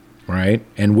money, right,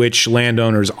 and which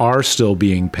landowners are still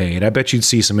being paid, I bet you'd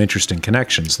see some interesting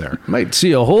connections there. Might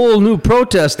see a whole new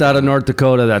protest out of North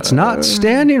Dakota that's not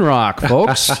Standing Rock,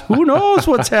 folks. Who knows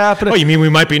what's happening? Oh, you mean we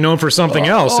might be known for something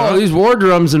else, huh? These war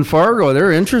drums in Fargo,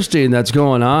 they're interesting. That's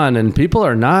going on, and people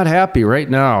are not happy right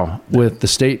now with the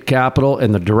state capitol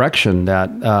and the direction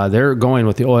that they're going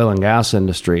with the oil and gas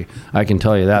industry. I can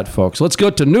tell you that, folks. Let's go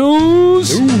to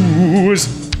news.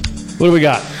 What do we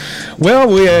got?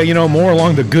 Well, we more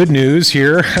along the good news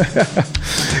here.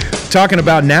 Talking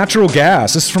about natural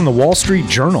gas. This is from the Wall Street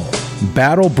Journal.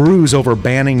 Battle brews over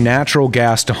banning natural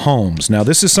gas to homes. Now,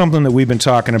 this is something that we've been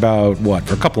talking about,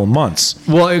 for a couple of months.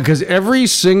 Well, because every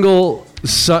single...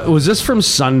 was this from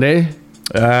Sunday?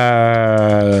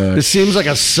 This seems like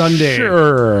a Sunday.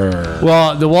 Sure.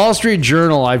 Well, the Wall Street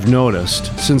Journal, I've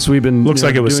noticed, since we've been... Looks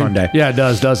like it was Sunday. Yeah, it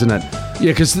does, doesn't it?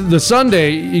 Yeah, because the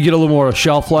Sunday, you get a little more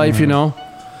shelf life,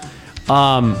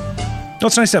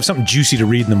 It's nice to have something juicy to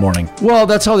read in the morning. Well,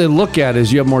 that's how they look at it,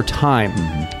 is you have more time.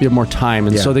 You have more time.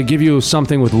 And so they give you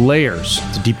something with layers.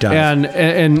 It's a deep dive.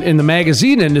 And in the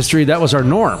magazine industry, that was our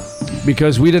norm,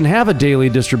 because we didn't have a daily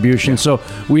distribution. So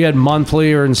we had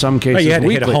monthly, or in some cases you had to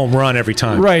weekly. hit a home run every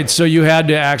time. Right. So you had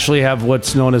to actually have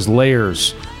what's known as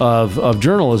layers of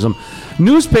journalism.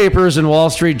 Newspapers and Wall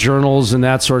Street journals and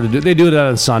that sort of, they do that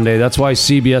on Sunday. That's why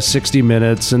CBS 60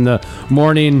 Minutes and the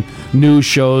morning news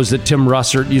shows that Tim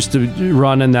Russert used to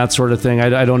run and that sort of thing.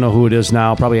 I don't know who it is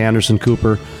now. Probably Anderson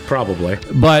Cooper. Probably.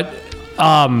 But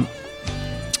the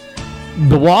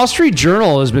Wall Street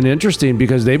Journal has been interesting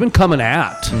because they've been coming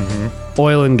at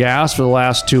oil and gas for the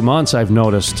last 2 months, I've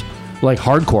noticed, like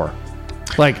hardcore.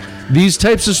 Like these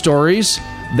types of stories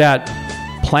that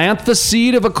plant the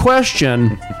seed of a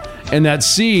question, and that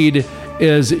seed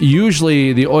is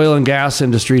usually the oil and gas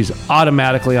industry's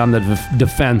automatically on the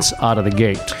defense out of the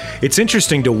gate. It's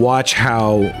interesting to watch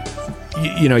how,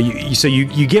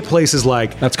 you get places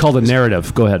like... That's called a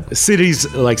narrative. Go ahead. Cities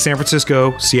like San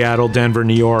Francisco, Seattle, Denver,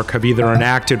 New York have either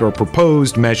enacted or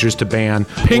proposed measures to ban...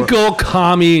 Pinko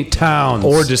commie towns.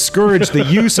 Or discourage the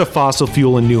use of fossil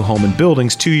fuel in new home and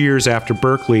buildings 2 years after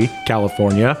Berkeley,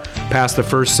 California, passed the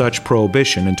first such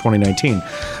prohibition in 2019.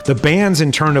 The bans,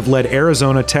 in turn, have led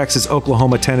Arizona, Texas,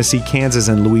 Oklahoma, Tennessee, Kansas,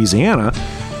 and Louisiana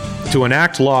to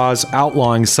enact laws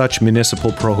outlawing such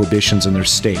municipal prohibitions in their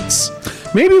states.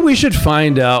 Maybe we should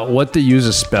find out what they use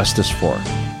asbestos for.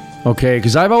 Okay,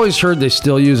 because I've always heard they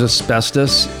still use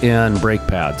asbestos in brake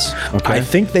pads. Okay, I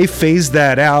think they phased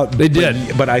that out. They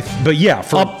did, but yeah,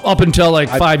 for up until like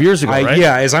 5 years ago, right?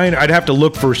 Yeah, I'd have to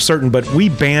look for certain, but we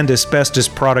banned asbestos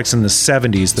products in the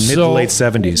 70s, the mid to late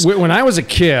 70s. When I was a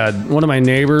kid, one of my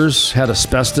neighbors had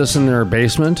asbestos in their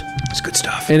basement. It's good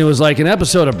stuff, and it was like an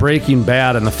episode of Breaking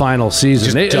Bad in the final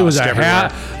season. It was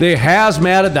they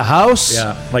hazmated the house.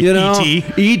 Yeah, like E.T.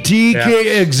 E.T.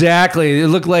 Exactly. It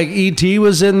looked like E.T.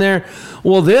 was in there.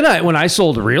 Well, then when I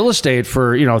sold real estate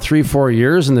for 3-4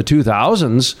 years in the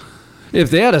 2000s,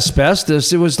 if they had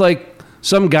asbestos, it was like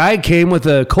some guy came with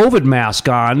a COVID mask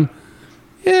on.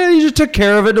 Yeah, he just took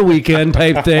care of it a weekend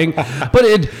type thing.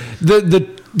 But the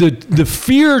the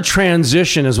fear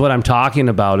transition is what I'm talking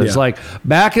about. It's like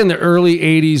back in the early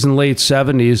 80s and late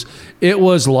 70s, it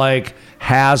was like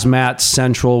hazmat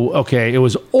central. Okay, it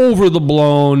was over the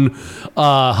blown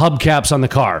hubcaps on the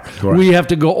car. Correct. We have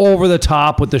to go over the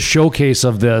top with the showcase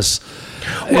of this.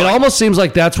 Well, it almost seems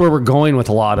like that's where we're going with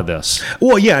a lot of this.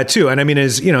 Well, yeah, too. And I mean,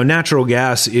 as you know, natural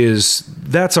gas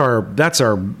that's our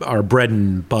bread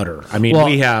and butter. I mean,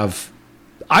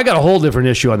 I got a whole different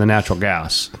issue on the natural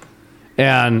gas.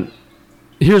 And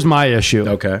here's my issue.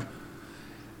 Okay.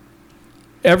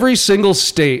 Every single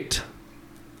state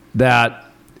that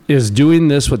is doing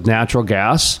this with natural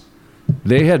gas,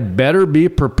 they had better be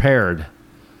prepared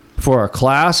for a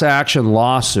class action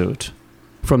lawsuit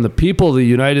from the people of the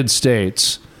United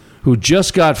States who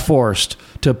just got forced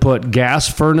to put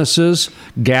gas furnaces,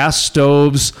 gas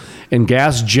stoves, and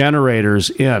gas generators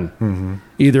in,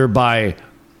 either by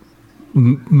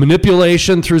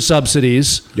manipulation through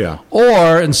subsidies,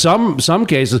 or in some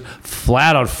cases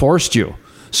flat out forced you.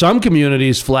 Some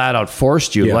communities flat out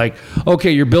forced you. Like,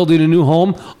 okay, you're building a new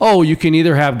home. Oh, you can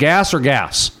either have gas or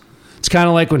gas. It's kind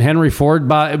of like when Henry Ford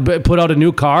put out a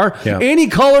new car. Any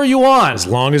color you want. As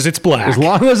long as it's black. As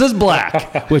long as it's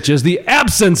black, which is the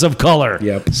absence of color.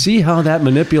 See how that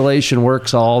manipulation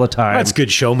works all the time. That's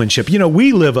good showmanship. You know,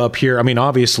 we live up here. I mean,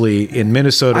 obviously in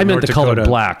Minnesota, I meant North the color Dakota,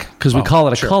 black because we call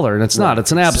it a color, and it's not.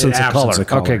 It's an absence of color.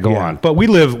 Okay, go on. But we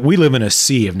live in a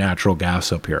sea of natural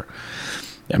gas up here.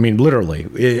 I mean, literally,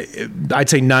 I'd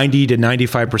say 90 to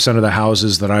 95% of the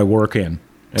houses that I work in,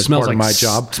 as part of my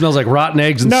job, smells like rotten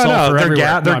eggs and sulfur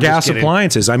everywhere. They're gas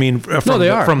appliances. I mean,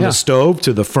 from the stove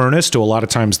to the furnace to a lot of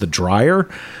times the dryer.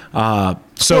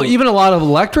 So even a lot of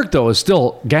electric though is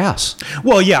still gas.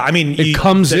 Well, yeah, I mean, it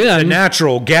comes in. The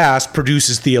natural gas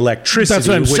produces the electricity, That's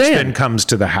what I'm which saying. then comes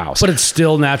to the house. But it's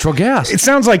still natural gas. It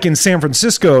sounds like in San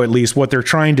Francisco, at least, what they're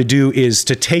trying to do is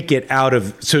to take it out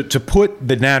of to put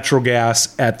the natural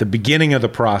gas at the beginning of the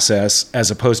process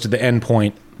as opposed to the end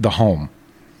point, the home.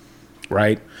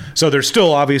 Right? So they're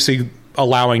still obviously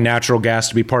allowing natural gas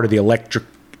to be part of the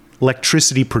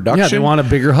electricity production. Yeah, they want a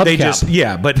bigger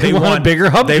hubcap. But they want a bigger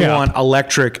hubcap. They want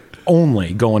electric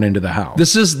only going into the house.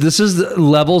 This is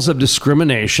levels of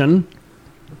discrimination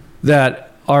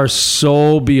that are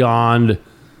so beyond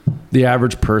the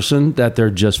average person that they're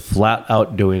just flat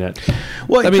out doing it.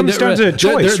 Well, it comes down to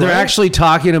choice, they're actually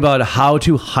talking about how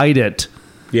to hide it.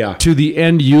 To the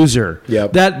end user.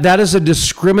 That is a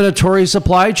discriminatory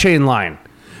supply chain line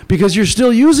because you're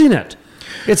still using it.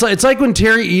 It's like when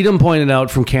Terry Edom pointed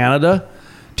out from Canada.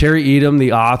 Terry Edom,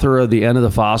 the author of The End of the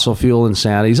Fossil Fuel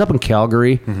Insanity. He's up in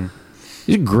Calgary.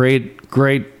 He's a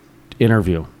great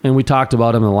interview. And we talked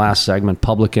about him in the last segment.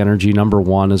 Public Energy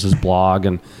 #1 is his blog,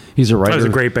 and he's a writer. That was a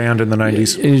great band in the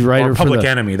 90s. He's a writer for Public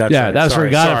Enemy. That's right. That's where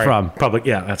he got it from.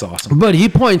 That's awesome. But he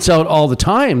points out all the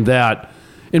time that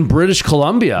in British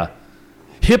Columbia,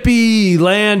 hippie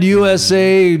land,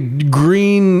 USA,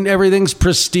 green, everything's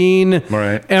pristine,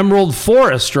 emerald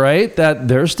forest, right? That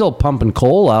they're still pumping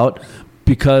coal out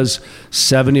because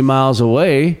 70 miles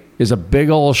away is a big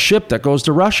old ship that goes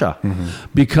to Russia.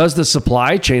 Because the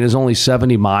supply chain is only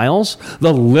 70 miles,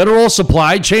 the literal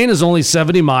supply chain is only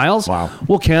 70 miles. Wow.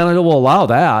 Well, Canada will allow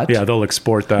that. Yeah, they'll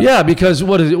export that. Yeah, because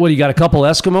what you got a couple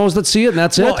Eskimos that see it and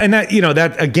that's it? Well, and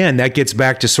that gets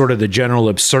back to sort of the general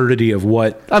absurdity of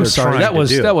what I'm sorry, that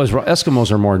was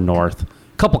Eskimos are more north.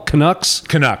 Couple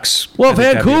Canucks. Well,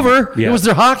 Vancouver, it was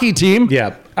their hockey team.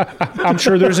 Yeah. I'm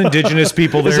sure there's indigenous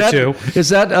people there too. Is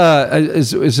that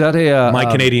a my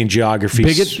Canadian geography?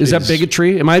 Is that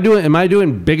bigotry? Am I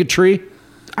doing bigotry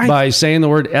by saying the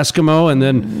word Eskimo and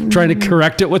then trying to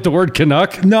correct it with the word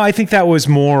Canuck? No, I think that was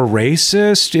more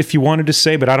racist, if you wanted to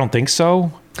say, but I don't think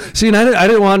so. See, and I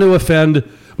didn't want to offend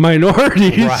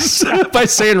minorities by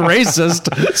saying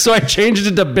racist, so I changed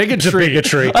it to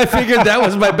bigotry. I figured that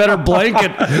was my better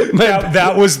blanket.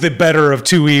 That was the better of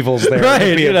two evils there.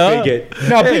 Right, bigot.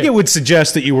 Now, bigot would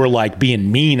suggest that you were like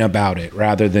being mean about it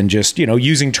rather than just,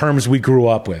 using terms we grew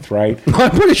up with, right?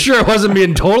 I'm pretty sure I wasn't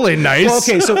being totally nice. Well,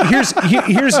 okay, so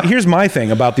here's my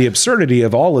thing about the absurdity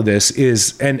of all of this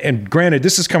is, and granted,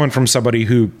 this is coming from somebody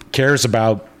who cares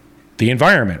about the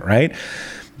environment, right?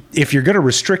 If you're going to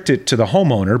restrict it to the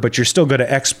homeowner, but you're still going to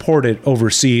export it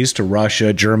overseas to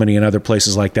Russia, Germany, and other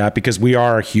places like that, because we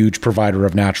are a huge provider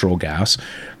of natural gas,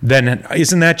 then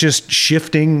isn't that just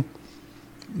shifting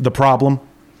the problem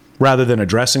rather than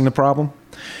addressing the problem?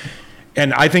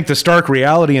 And I think the stark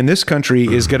reality in this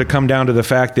country is going to come down to the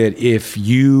fact that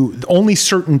only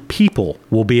certain people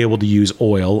will be able to use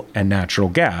oil and natural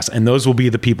gas, and those will be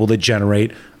the people that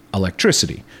generate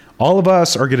electricity. All of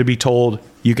us are going to be told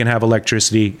you can have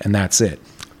electricity and that's it.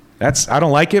 I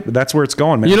don't like it, but that's where it's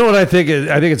going, man. You know what I think?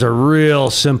 I think it's a real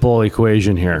simple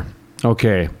equation here.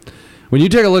 Okay. When you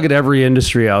take a look at every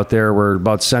industry out there, we're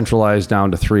about centralized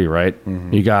down to 3, right?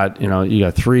 Mm-hmm. You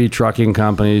got 3 trucking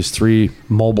companies, 3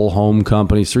 mobile home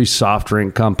companies, 3 soft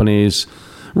drink companies.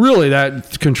 Really,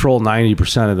 that control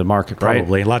 90% of the market, right?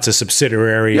 Probably. Lots of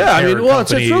subsidiary. Yeah, I mean, well,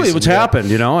 it's really what's happened,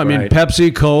 you know? I mean,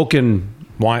 Pepsi, Coke, and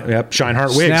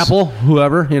Shineheart Wigs. Snapple,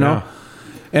 whoever, you know?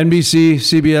 Yeah. NBC,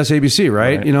 CBS, ABC,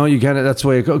 right? You know, you kind of, that's the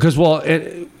way it goes. Because, well,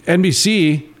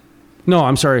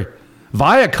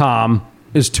 Viacom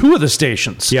is 2 of the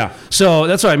stations. Yeah. So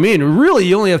that's what I mean. Really,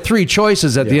 you only have 3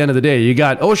 choices at the end of the day. You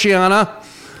got Oceania.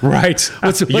 Right.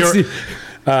 What's the...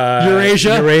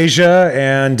 Eurasia,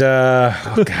 and I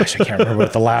can't remember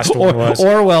what the last one was.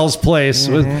 Orwell's Place.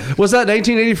 Mm-hmm. Was that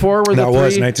 1984? That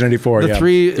was 1984. The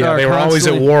 3. Yeah, they were always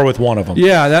at war with one of them.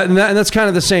 Yeah, and that's kind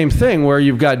of the same thing where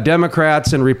you've got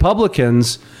Democrats and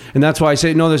Republicans, and that's why I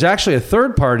say no. There's actually a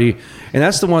third party, and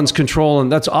that's the ones controlling.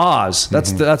 That's Oz.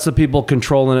 That's the people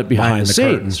controlling it behind the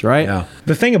scenes, right? Yeah.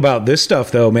 The thing about this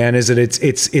stuff, though, man, is that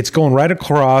it's going right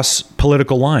across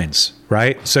political lines.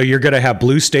 Right? So you're going to have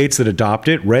blue states that adopt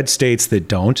it, red states that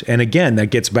don't. And again, that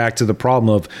gets back to the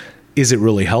problem of, is it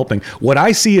really helping? What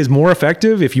I see is more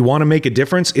effective, if you want to make a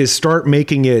difference, is start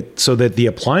making it so that the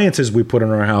appliances we put in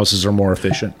our houses are more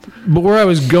efficient. But where I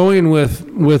was going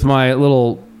with my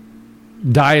little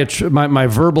my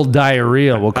verbal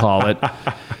diarrhea, we'll call it,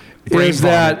 is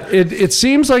that it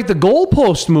seems like the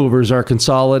goalpost movers are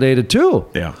consolidated too.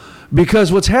 Yeah.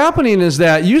 Because what's happening is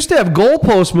that you used to have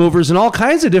goalpost movers in all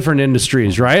kinds of different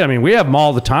industries, right? I mean, we have them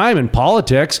all the time in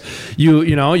politics.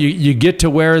 You get to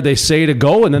where they say to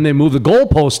go, and then they move the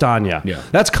goalpost on you. Yeah.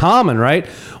 That's common, right?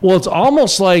 Well, it's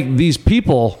almost like these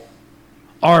people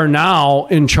are now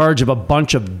in charge of a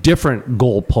bunch of different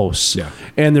goalposts. Yeah.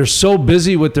 And they're so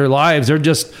busy with their lives.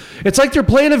 It's like they're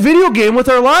playing a video game with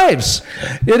their lives.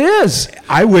 It is.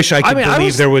 I wish I could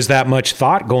believe there was that much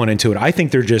thought going into it. I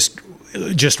think they're just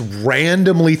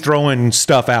randomly throwing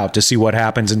stuff out to see what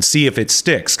happens and see if it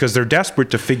sticks because they're desperate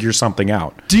to figure something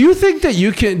out. Do you think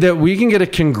that we can get a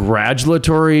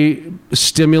congratulatory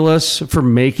stimulus for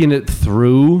making it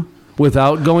through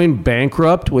without going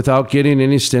bankrupt, without getting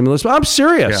any stimulus? I'm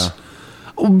serious.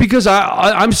 Yeah. Because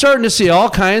I'm starting to see all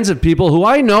kinds of people who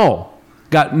I know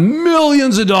got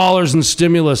millions of dollars in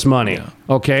stimulus money. Yeah.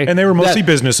 Okay. And they were mostly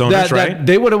business owners, right?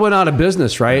 They would have went out of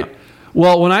business, right? Yeah.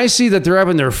 Well, when I see that they're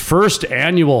having their first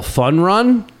annual fun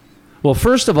run, well,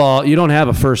 first of all, you don't have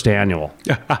a first annual.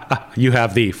 You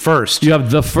have the first. You have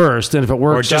the first, and if it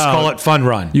works out... Or just call it fun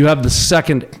run. You have the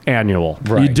second annual.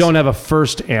 Right. You don't have a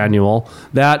first annual.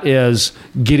 That is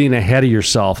getting ahead of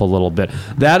yourself a little bit.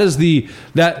 That is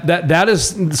that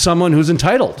is someone who's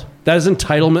entitled. That is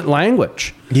entitlement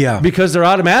language. Yeah. Because they're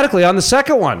automatically on the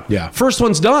second one. Yeah. First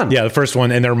one's done. Yeah, the first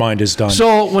one in their mind is done.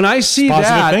 So when I see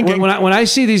when I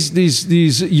see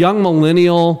these young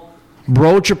millennial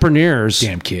brochapreneurs,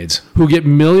 damn kids, who get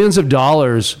millions of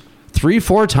dollars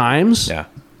 3-4 times, yeah,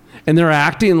 and they're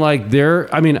acting like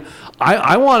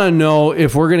I want to know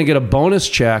if we're going to get a bonus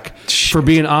check for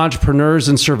being entrepreneurs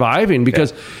and surviving,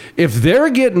 because if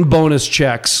they're getting bonus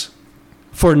checks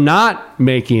for not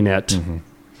making it, mm-hmm.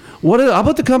 How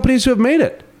about the companies who have made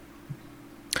it?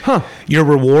 Huh. Your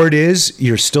reward is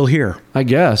you're still here. I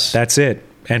guess. That's it.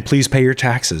 And please pay your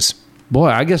taxes. Boy,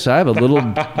 I guess I have a little...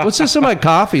 What's this in my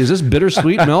coffee? Is this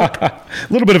bittersweet milk? A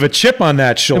little bit of a chip on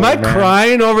that shoulder, Am I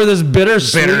crying over this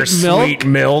bittersweet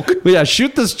milk? Yeah,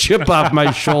 shoot this chip off my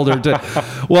shoulder.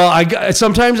 Well,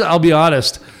 sometimes, I'll be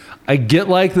honest, I get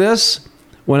like this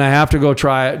when I have to go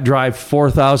drive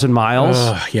 4,000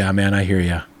 miles. Yeah, man, I hear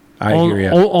you. I hear you.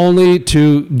 Only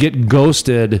to get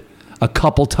ghosted a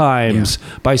couple times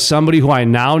by somebody who I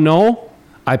now know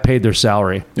I paid their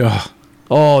salary. Ugh.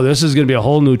 Oh, this is going to be a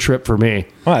whole new trip for me.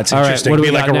 Well, that's interesting. It'd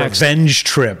be like a revenge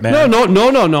trip, man. No. I'm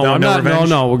not. Revenge?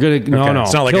 No. We're going to. No.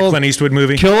 It's not like a Clint Eastwood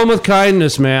movie. Kill them with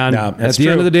kindness, man. No, At the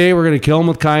end of the day, we're going to kill them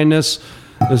with kindness.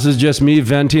 This is just me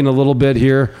venting a little bit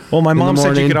here. Well, my mom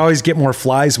said you could always get more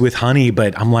flies with honey,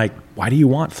 but I'm like, why do you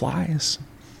want flies?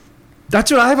 That's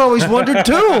what I've always wondered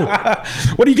too.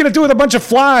 What are you going to do with a bunch of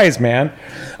flies, man?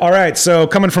 All right, so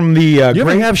coming from the... you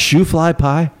ever have shoe fly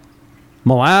pie?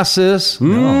 Molasses?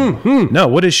 No. No,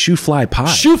 what is shoe fly pie?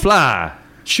 Shoe fly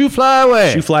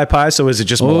away. Shoe fly pie, so is it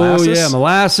just molasses? Oh, yeah,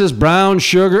 molasses, brown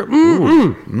sugar.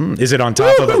 Is it on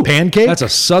top of a pancake? That's a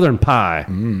southern pie.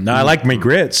 No, I like my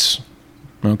grits.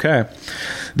 Okay.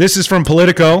 This is from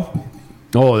Politico.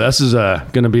 Oh, this is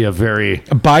going to be a very...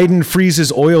 Biden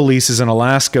freezes oil leases in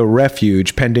Alaska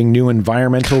refuge pending new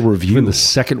environmental review. Even the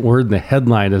second word in the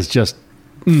headline is just...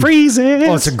 Freezing.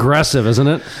 Oh, it's aggressive, isn't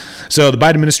it? So the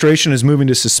Biden administration is moving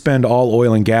to suspend all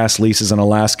oil and gas leases on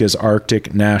Alaska's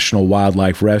Arctic National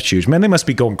Wildlife Refuge. Man, they must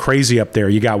be going crazy up there.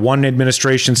 You got one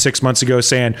administration 6 months ago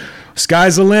saying,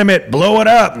 sky's the limit, blow it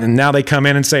up. And now they come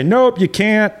in and say, nope, you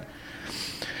can't.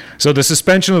 So the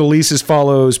suspension of the leases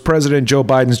follows President Joe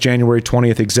Biden's January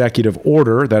 20th executive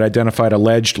order that identified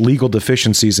alleged legal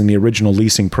deficiencies in the original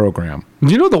leasing program. Do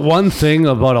you know the one thing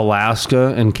about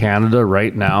Alaska and Canada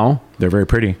right now? They're very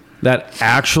pretty. That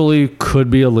actually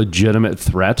could be a legitimate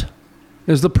threat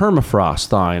is the permafrost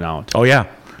thawing out. Oh, yeah.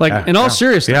 Like, in all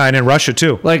seriousness. Yeah, and in Russia,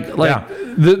 too.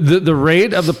 The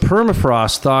rate of the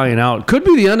permafrost thawing out could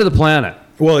be the end of the planet.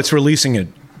 Well, it's releasing it.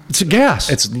 It's a gas.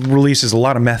 It releases a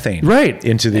lot of methane. Right.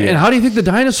 Into the air. And how do you think the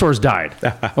dinosaurs died?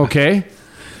 Okay.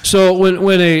 So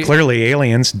when a... Clearly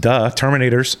aliens, duh,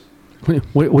 Terminators.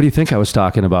 What do you think I was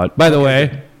talking about? By the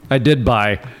way, I did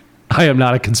buy... I am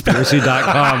not a conspiracy.com.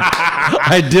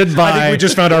 I did buy. I think we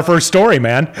just found our first story,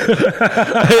 man.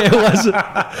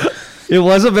 It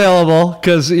was available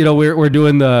because, we're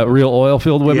doing the real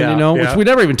oilfield women, which we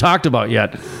never even talked about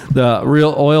yet. The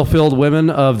real oilfield women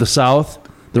of the South,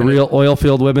 the real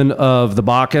oilfield women of the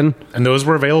Bakken. And those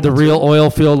were available. The real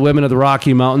oilfield women of the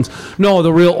Rocky Mountains. No,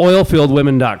 the real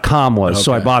oilfieldwomen.com was. Okay.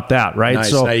 So I bought that, right? Nice.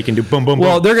 So now you can do boom, boom, boom.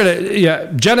 Well, they're going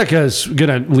to, Jenica's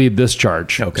going to lead this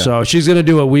charge. Okay. So she's going to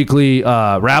do a weekly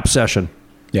rap session.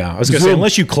 Yeah. I was going to say,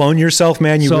 unless you clone yourself,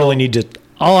 man, you really need to.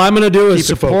 All I'm going to do is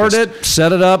support it,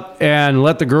 set it up, and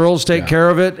let the girls take care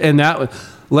of it. And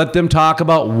let them talk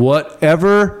about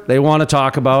whatever they want to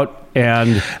talk about.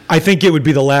 And I think it would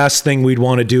be the last thing we'd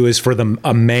want to do is for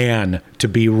a man to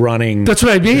be running. That's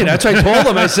what I mean. That's what I told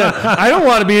them. I said, I don't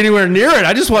want to be anywhere near it.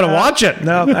 I just want to watch it.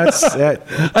 No, that's it.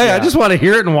 I just want to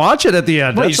hear it and watch it at the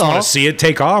end. Well, you just want to see it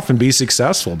take off and be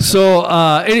successful. Man. So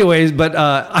anyways, but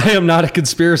I am not a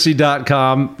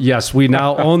conspiracy.com. Yes, we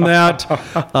now own that.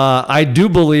 I do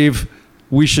believe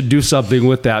we should do something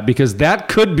with that because that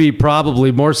could be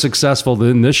probably more successful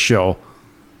than this show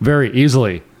very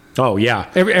easily. Oh, yeah.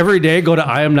 Every day, go to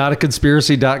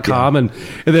IamNotAConspiracy.com. And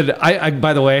then, I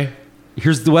by the way,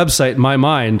 here's the website in my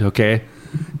mind, okay?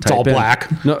 It's all black.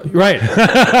 No, right.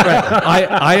 Right.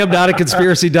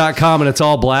 IamNotAConspiracy.com, and it's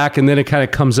all black, and then it kind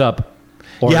of comes up.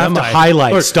 You have to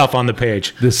highlight stuff on the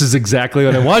page. This is exactly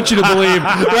what I want you to believe.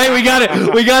 Right? We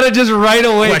got to just right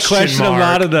away question them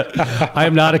out of the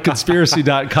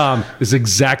IamNotAConspiracy.com is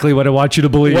exactly what I want you to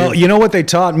believe. Well, you know what they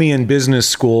taught me in business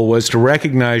school was to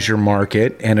recognize your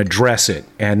market and address it.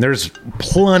 And there's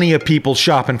plenty of people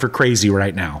shopping for crazy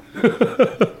right now.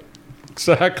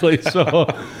 Exactly. So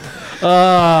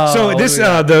this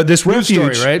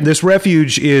refuge, story, right? This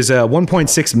refuge is a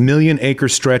 1.6 million acre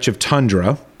stretch of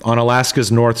tundra on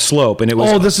Alaska's North Slope, and it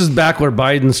was. Oh, this is back where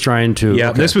Biden's trying to. Yeah,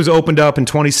 okay. This was opened up in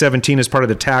 2017 as part of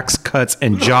the Tax Cuts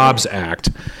and Jobs Act.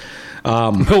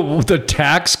 The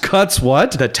tax cuts?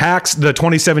 What? The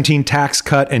 2017 Tax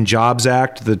Cut and Jobs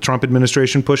Act, the Trump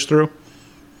administration pushed through.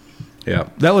 Yeah,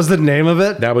 that was the name of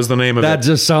it. That was the name of it. That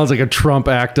just sounds like a Trump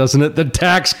act, doesn't it? The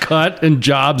Tax Cut and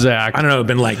Jobs Act. I don't know. It'd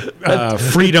been like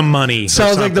freedom money.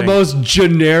 Sounds like the most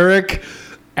generic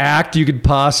act you could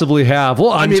possibly have.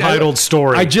 Well, Untitled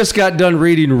story. I just got done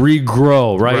reading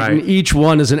Regrow, right? And each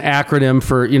one is an acronym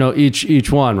for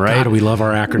each one, right? God, we love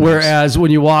our acronyms. Whereas when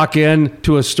you walk in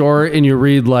to a store and you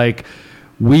read like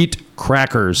wheat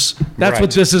crackers, that's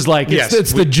what this is like. Yes.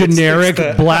 It's the generic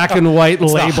it's the, black and white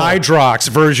it's label. The Hydrox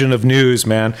version of news,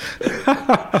 man.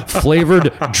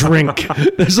 Flavored drink.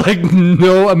 There's like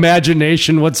no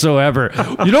imagination whatsoever.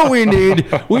 You know what we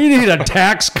need? We need a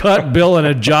tax cut bill and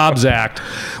a Jobs Act.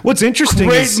 What's interesting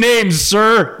Great names,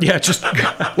 sir. Yeah, just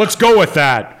let's go with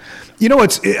that. You know,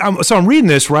 so I'm reading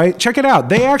this, right? Check it out.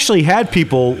 They actually had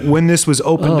people, when this was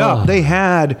opened up, they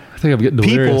had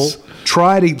people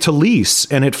try to lease,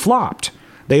 and it flopped.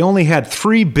 They only had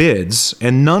 3 bids,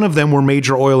 and none of them were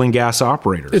major oil and gas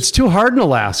operators. It's too hard in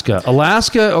Alaska.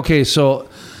 Okay, so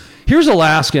here's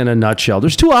Alaska in a nutshell.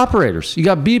 There's 2 operators. You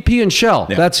got BP and Shell.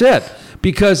 Yeah. That's it.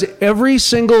 Because every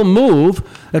single move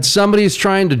that somebody's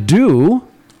trying to do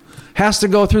has to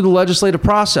go through the legislative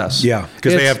process. Yeah,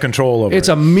 because they have control over it. It's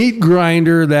a meat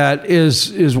grinder that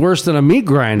is worse than a meat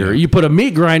grinder. Yeah. You put a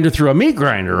meat grinder through a meat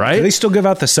grinder, right? Do they still give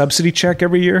out the subsidy check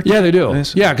every year? Yeah, they do.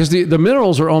 Yeah, because the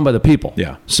minerals are owned by the people.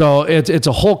 Yeah. So it's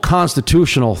a whole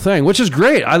constitutional thing, which is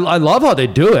great. I love how they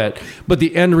do it. But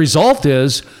the end result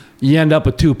is you end up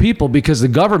with 2 people because the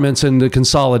government's in the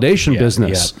consolidation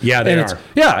business. Yeah, they are.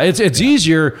 It's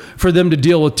easier for them to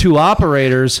deal with 2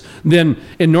 operators than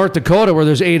in North Dakota where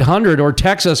there's 800 or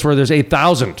Texas where there's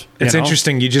 8,000. It's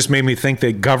interesting. You just made me think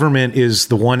that government is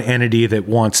the one entity that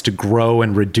wants to grow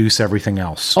and reduce everything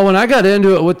else. Oh, when I got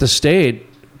into it with the state,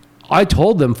 I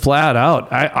told them flat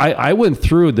out. I went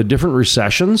through the different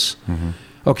recessions.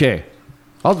 Okay,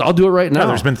 I'll do it right now. Yeah,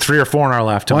 there's been 3 or 4 in our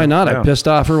lifetime. Why not? Yeah. I pissed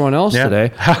off everyone else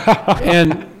today.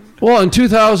 And well, in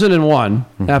 2001,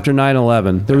 after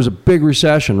 9/11, there was a big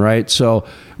recession, right? So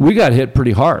we got hit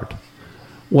pretty hard.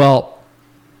 Well,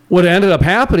 what ended up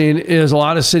happening is a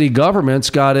lot of city governments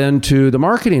got into the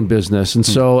marketing business. And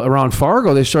so around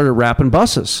Fargo, they started wrapping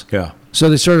buses. Yeah. So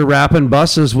they started wrapping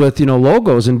buses with,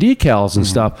 logos and decals and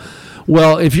stuff.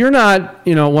 Well, if you're not,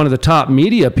 one of the top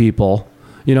media people,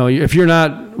 if you're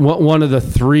not one of the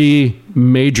 3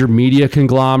 major media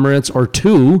conglomerates, or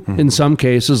 2 in some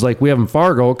cases, like we have in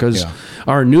Fargo, because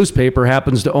our newspaper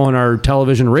happens to own our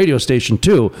television and radio station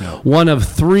too. One of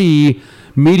 3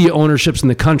 media ownerships in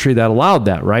the country that allowed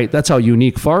that, right? That's how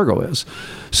unique Fargo is.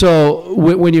 So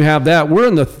when you have that, we're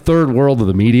in the third world of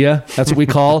the media. That's what we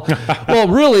call. Well,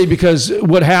 really, because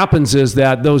what happens is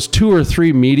that those 2 or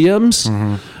 3 mediums,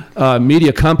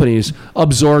 media companies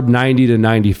absorb 90 to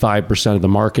 95% of the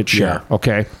market share. Yeah.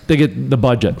 Okay, they get the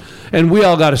budget, and we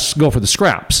all got to go for the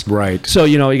scraps. Right. So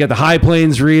you got the High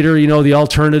Plains Reader, the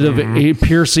alternative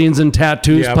piercings and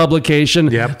tattoos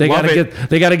publication. Yep. They got Love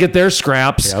to it. get their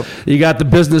scraps. Yep. You got the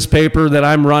business paper that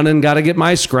I'm running, got to get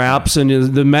my scraps, and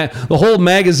the whole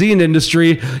magazine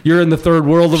industry. You're in the third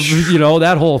world of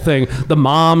that whole thing. The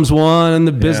moms one and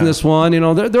the business one.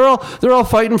 They're all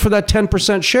fighting for that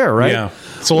 10% share, right? Yeah.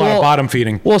 It's a lot of bottom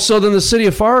feeding. Well, so then the city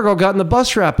of Fargo got in the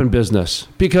bus wrapping business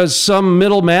because some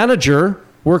middle manager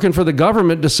working for the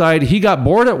government decided he got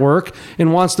bored at work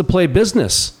and wants to play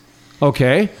business.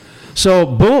 Okay. So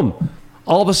boom,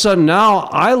 all of a sudden now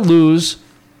I lose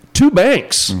 2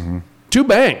 banks, 2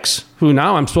 banks who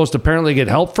now I'm supposed to apparently get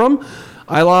help from.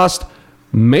 I lost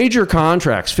major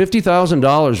contracts,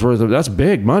 $50,000 worth of, that's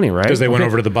big money, right? Because they went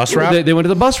over to the bus wrap? They went to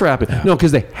the bus wrapping. Yeah. No,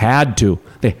 because they had to.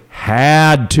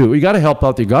 You got to help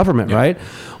out the government, right?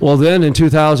 Well, then in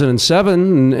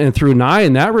 2007 and through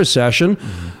 9, that recession,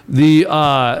 the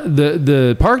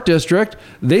Park District,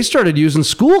 they started using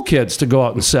school kids to go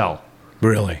out and sell.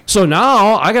 Really? So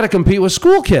now I got to compete with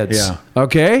school kids. Yeah.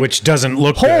 Okay? Which doesn't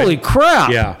look Holy good.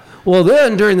 crap. Yeah. Well,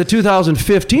 then during the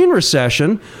 2015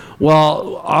 recession, we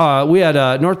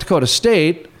had North Dakota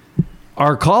State.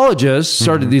 Our colleges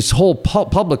started these whole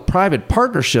public-private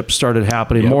partnerships started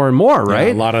happening more and more, right?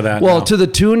 Yeah, a lot of that. Well, now. to the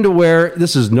tune to where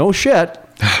this is no shit.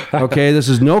 Okay, this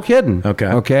is no kidding.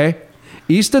 Okay.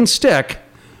 Easton Stick,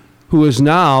 who is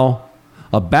now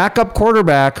a backup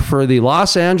quarterback for the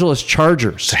Los Angeles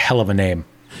Chargers. It's a hell of a name.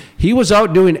 He was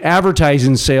out doing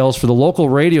advertising sales for the local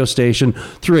radio station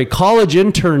through a college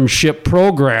internship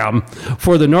program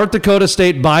for the North Dakota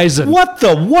State Bison. What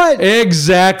the what?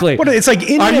 Exactly. What? It's like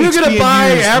Are you going to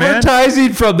buy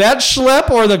advertising from that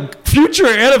schlep or the future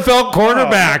NFL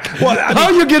quarterback? How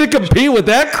are you going to compete with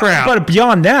that crap? But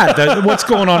beyond that, what's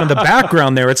going on in the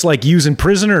background there? It's like using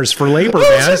prisoners for labor,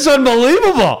 man. This is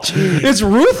unbelievable. It's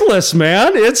ruthless,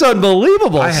 man. It's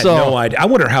unbelievable. I had no idea. I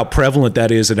wonder how prevalent that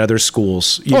is in other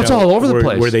schools. It's all over the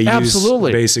place. Where they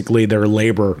Absolutely. use basically their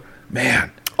labor.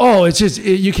 Man. Oh, it's just,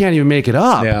 you can't even make it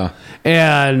up. Yeah.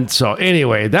 And so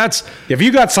anyway, that's... Have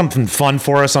you got something fun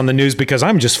for us on the news? Because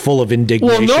I'm just full of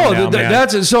indignation now, man.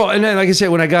 That's it. So, and then, like I said,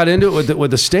 when I got into it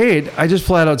with the state, I just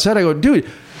flat out said, I go, dude,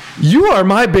 you are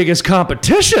my biggest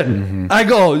competition. I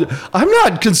go, I'm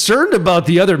not concerned about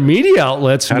the other media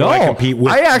outlets. How do I compete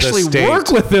with I actually the state?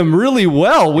 work with them really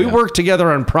well. We work together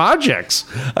on projects.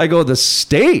 I go, the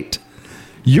state...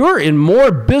 You're in more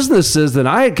businesses than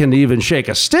I can even shake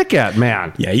a stick at,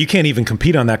 man. Yeah, you can't even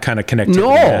compete on that kind of connectivity,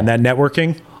 No. man, that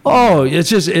networking. Oh,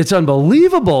 it's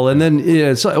unbelievable. And then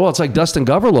it's like Dustin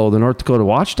Goverlow, the North Dakota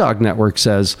Watchdog Network,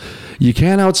 says, you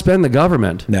can't outspend the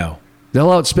government. No. They'll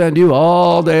outspend you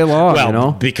all day long,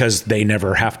 Well, because they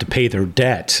never have to pay their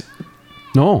debt.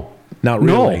 No. Not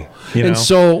really. No. And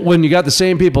so when you got the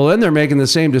same people in there making the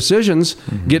same decisions,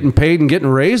 getting paid and getting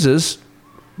raises,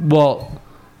 well...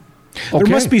 There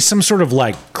must be some sort of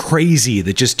like crazy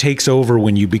that just takes over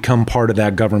when you become part of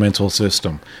that governmental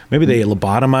system. Maybe they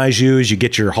lobotomize you as you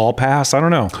get your hall pass. I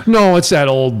don't know. No, it's that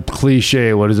old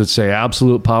cliche. What does it say?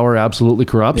 Absolute power absolutely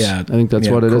corrupts. Yeah, I think that's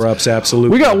what it is. Corrupts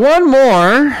absolutely. We got one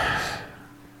more.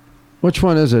 Which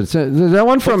one is it? Is that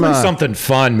one from something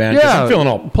fun, man? 'Cause I'm feeling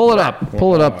all. Pull it up.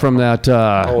 Pull it up from that.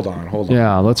 Hold on.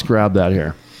 Yeah, let's grab that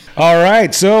here. All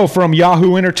right, so from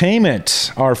Yahoo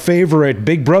Entertainment, our favorite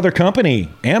Big Brother company,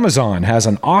 Amazon, has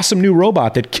an awesome new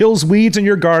robot that kills weeds in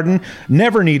your garden,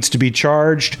 never needs to be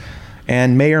charged,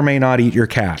 and may or may not eat your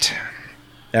cat.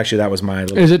 Actually, that was my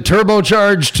little... Is it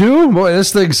turbocharged too? Boy,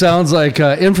 this thing sounds like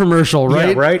an infomercial, right?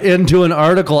 Yeah, right. Into an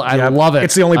article. I love it.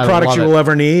 It's the only product you will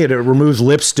ever need. It removes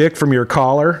lipstick from your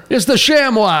collar. It's the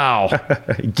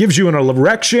ShamWow. It gives you an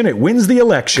erection. It wins the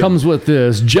election. Comes with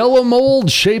this Jello mold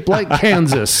shaped like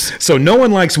Kansas. So no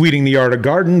one likes weeding the yard or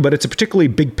garden, but it's a particularly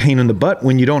big pain in the butt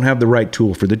when you don't have the right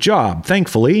tool for the job.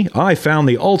 Thankfully, I found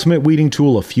the ultimate weeding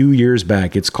tool a few years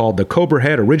back. It's called the Cobra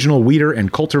Head Original Weeder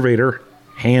and Cultivator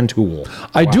Hand Tool.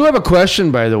 I do have a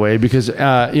question, by the way, because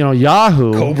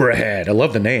Yahoo. Cobra Head. I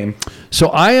love the name. So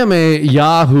I am a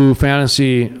Yahoo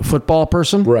fantasy football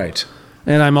person. Right.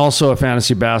 And I'm also a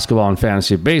fantasy basketball and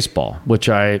fantasy baseball, which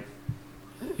I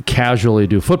casually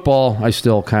do. Football, I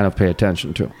still kind of pay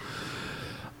attention to.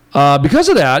 Because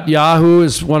of that, Yahoo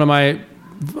is one of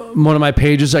my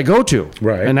pages I go to.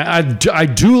 Right. And I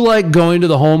do like going to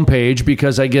the home page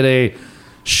because I get a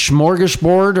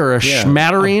smorgasbord or a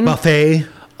schmattering buffet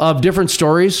of different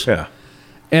stories. Yeah.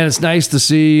 And it's nice to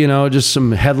see, just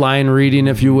some headline reading,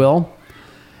 if you will.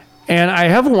 And I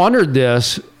have wondered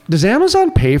this. Does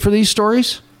Amazon pay for these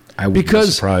stories? I would be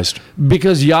surprised.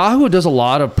 Because Yahoo does a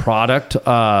lot of product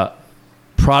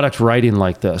writing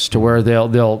like this, to where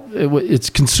it's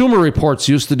Consumer Reports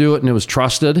used to do it, and it was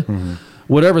trusted. Mm-hmm.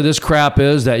 Whatever this crap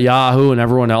is that Yahoo and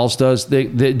everyone else does, they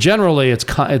generally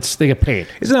they get paid.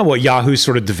 Isn't that what Yahoo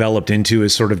sort of developed into,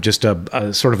 is sort of just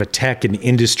a sort of a tech and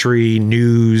industry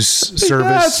news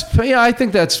service? I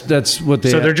think that's what they.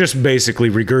 So they're just basically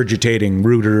regurgitating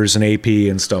routers and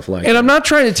AP and stuff like that. And I'm not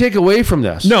trying to take away from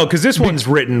this. No, because this one's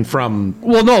written from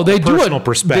they do personal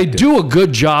perspective. They do a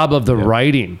good job of the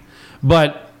writing,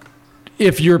 but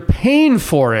if you're paying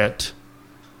for it,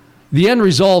 the end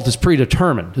result is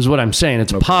predetermined, is what I'm saying.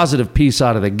 It's a positive piece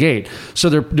out of the gate. So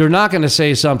they're not going to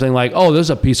say something like, oh, this is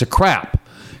a piece of crap.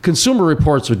 Consumer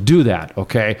Reports would do that,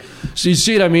 okay? So you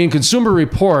see what I mean? Consumer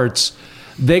Reports,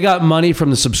 they got money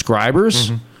from the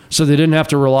subscribers, so they didn't have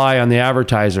to rely on the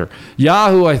advertiser.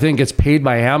 Yahoo, I think, gets paid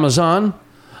by Amazon.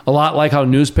 A lot like how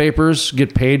newspapers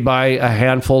get paid by a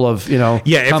handful of, companies.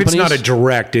 If it's not a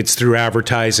direct, it's through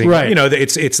advertising. Right.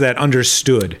 It's that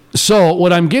understood. So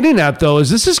what I'm getting at, though, is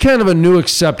this is kind of a new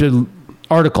accepted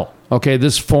article. Okay,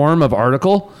 this form of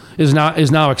article is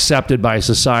now accepted by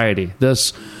society.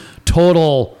 This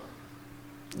total,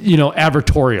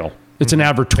 advertorial. It's an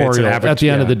advertorial at the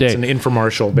end of the day. It's an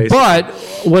infomercial, basically. But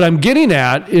what I'm getting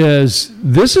at is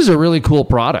this is a really cool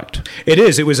product. It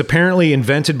is. It was apparently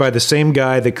invented by the same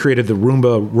guy that created the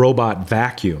Roomba robot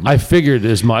vacuum. I figured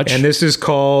as much. And this is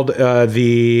called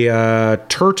the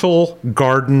Turtle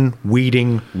Garden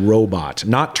Weeding Robot.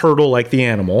 Not turtle like the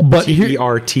animal, but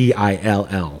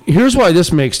TERTILL. Here's why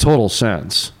this makes total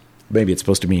sense. Maybe it's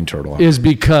supposed to mean turtle. Is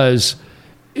because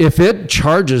if it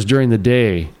charges during the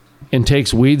day and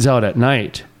takes weeds out at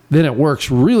night, then it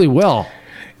works really well.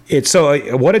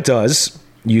 What it does,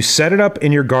 you set it up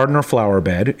in your garden or flower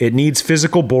bed. It needs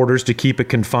physical borders to keep it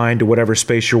confined to whatever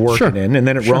space you're working in, and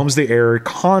then it roams the area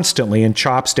constantly and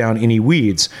chops down any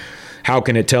weeds. How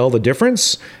can it tell the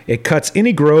difference? It cuts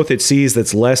any growth it sees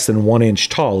that's less than 1 inch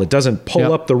tall. It doesn't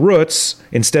pull up the roots.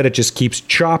 Instead, it just keeps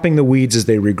chopping the weeds as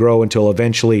they regrow until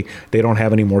eventually they don't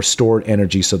have any more stored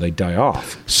energy, so they die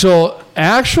off. So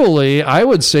actually, I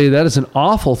would say that is an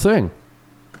awful thing.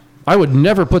 I would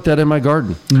never put that in my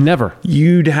garden. Never.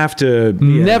 You'd have to...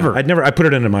 Never. I put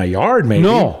it into my yard, maybe.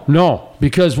 No.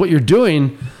 Because what you're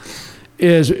doing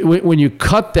is when you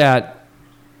cut that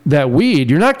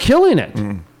weed, you're not killing it.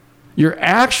 You're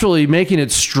actually making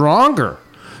it stronger.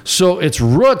 So its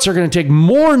roots are going to take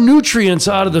more nutrients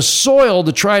out of the soil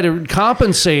to try to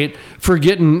compensate for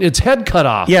getting its head cut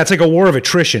off. Yeah, it's like a war of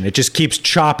attrition. It just keeps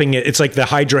chopping it. It's like the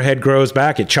Hydra head grows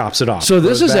back, it chops it off. So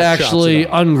this is actually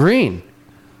ungreen.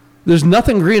 There's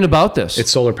nothing green about this.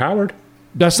 It's solar powered.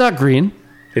 That's not green.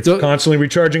 It's constantly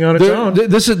recharging on its own.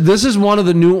 This is one of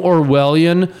the new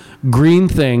Orwellian green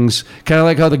things, kind of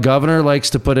like how the governor likes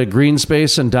to put a green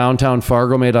space in downtown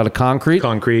Fargo made out of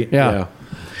concrete. Yeah.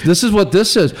 This is what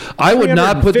this is. I would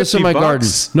not put this in my garden.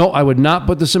 No, I would not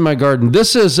put this in my garden.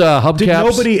 This is hubcaps. Did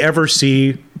nobody ever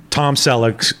see Tom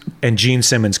Selleck and Gene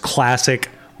Simmons' classic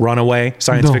Runaway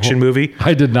science fiction movie?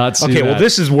 I did not see that. Okay, well,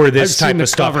 this is where this type of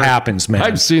stuff happens, man.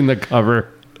 I've seen the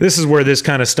cover. This is where this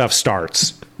kind of stuff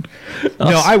starts.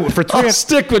 I'll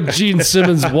stick with Gene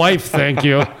Simmons' wife, thank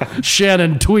you.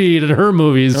 Shannon Tweed and her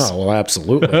movies. Oh, well,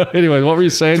 absolutely. Anyway, what were you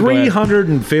saying?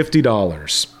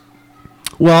 $350.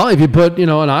 Well, if you put, an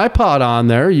iPod on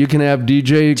there, you can have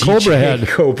DJ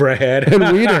Cobra Head.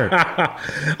 And Weeder.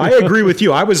 I agree with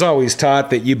you. I was always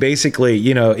taught that you basically,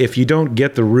 if you don't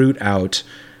get the root out,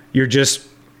 you're just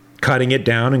cutting it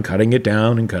down and cutting it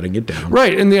down and cutting it down.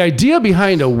 Right. And the idea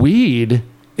behind a weed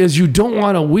is you don't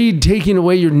want a weed taking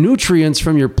away your nutrients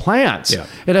from your plants. Yeah.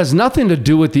 It has nothing to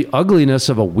do with the ugliness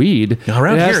of a weed.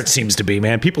 Around here, it seems to be,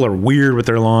 man. People are weird with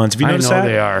their lawns. Have you noticed that?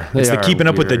 They are. It's the keeping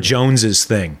up with the Joneses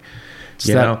thing.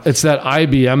 It's that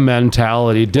IBM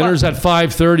mentality. Dinner's at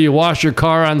 5:30. You wash your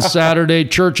car on Saturday,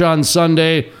 church on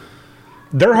Sunday.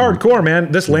 They're hardcore,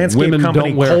 man. This landscape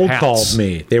company cold called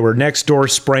me. They were next door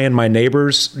spraying my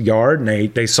neighbor's yard,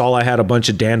 and they saw I had a bunch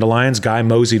of dandelions. Guy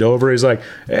moseyed over. He's like,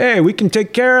 hey, we can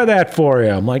take care of that for you.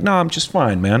 I'm like, no, I'm just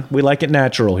fine, man. We like it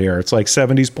natural here. It's like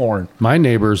 70s porn. My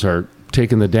neighbors are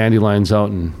taking the dandelions out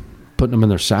and putting them in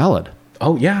their salad.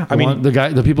 Oh, yeah. I mean,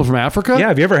 the people from Africa? Yeah.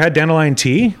 Have you ever had dandelion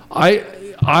tea?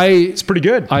 It's pretty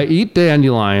good. I eat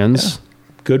dandelions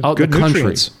good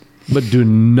nutrients. Country, but do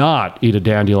not eat a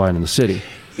dandelion in the city.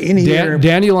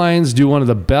 Dandelions do one of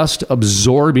the best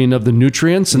absorbing of the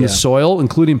nutrients in the soil,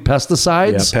 including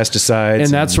pesticides. Yeah, pesticides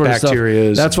and that sort of stuff.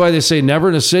 That's why they say never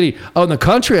in a city. Oh, in the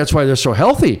country, that's why they're so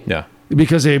healthy. Yeah.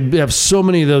 Because they have so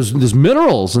many of those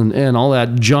minerals and all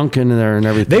that junk in there and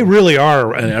everything. They really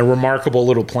are a remarkable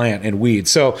little plant and weed.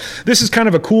 So this is kind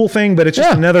of a cool thing, but it's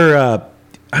just another, I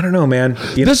don't know, man.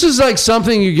 This is like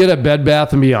something you get at Bed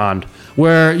Bath & Beyond,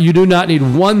 where you do not need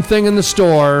one thing in the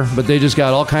store, but they just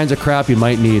got all kinds of crap you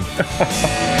might need.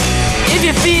 If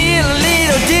you feel a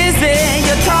little dizzy,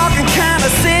 you're talking kind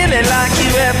of silly, like you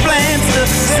have plans to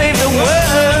save the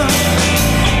world.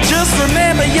 Just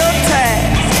remember your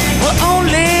task will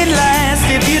only last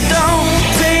if you don't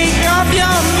take off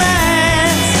your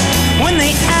mask. When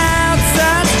the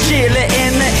outside's chilly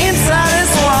and the inside is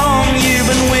warm, you've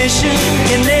been wishing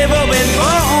you never been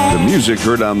born. The music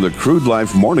heard on the Crude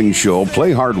Life Morning Show,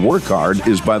 Play Hard, Work Hard,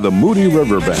 is by the Moody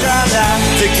River Band. Try not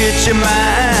to get your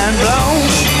mind blown.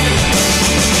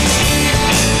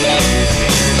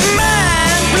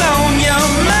 Mind blown, your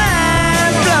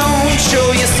mind blown. Show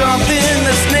you something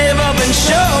that's never been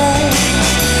shown.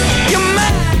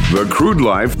 The Crude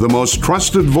Life, the most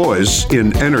trusted voice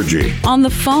in energy. On the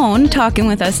phone, talking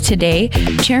with us today,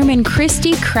 Chairman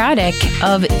Christy Craddock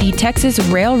of the Texas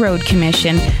Railroad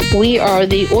Commission. We are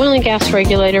the oil and gas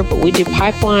regulator, but we do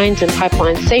pipelines and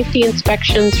pipeline safety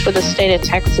inspections for the state of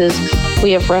Texas.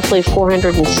 We have roughly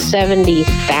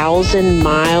 470,000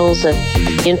 miles of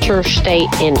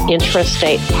interstate and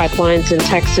intrastate pipelines in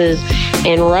Texas,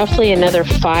 and roughly another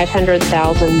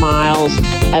 500,000 miles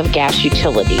of gas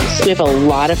utilities. We have a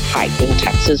lot of pipe in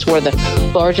Texas. We're the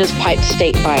largest pipe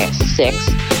state by 6.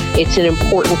 It's an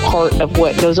important part of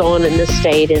what goes on in the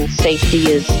state, and safety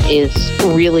is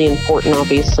really important,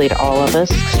 obviously, to all of us.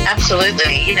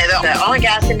 Absolutely. You know, the oil and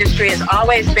gas industry has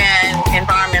always been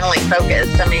environmentally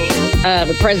focused. I mean,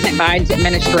 President Biden's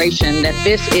administration, that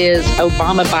this is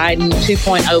Obama-Biden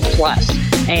 2.0 plus.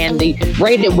 And the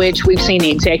rate at which we've seen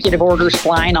the executive orders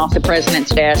flying off the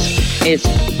president's desk is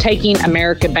taking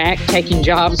America back, taking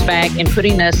jobs back, and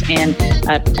putting us in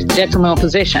a detrimental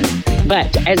position.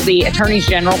 But as the attorneys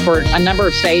general for a number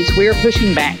of states, we are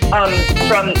pushing back.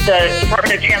 From the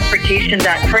Department of Transportation,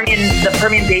 the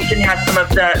Permian Basin has some of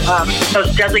the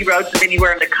most deadly roads of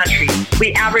anywhere in the country.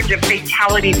 We average a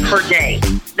fatality per day.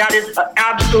 That is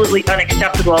absolutely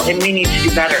unacceptable, and we need to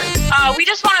do better. We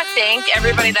just want to thank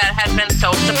everybody that has been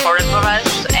so supportive of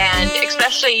us, and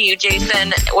especially you,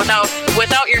 Jason. Without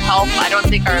your help, I don't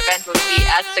think our event would be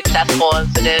as successful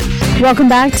as it is. Welcome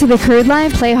back to the Crude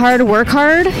Life, Play Hard, Work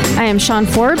Hard. I am Sean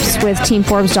Forbes with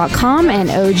TeamForbes.com and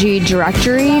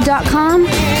OGDirectory.com.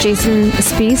 Jason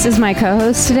Spees is my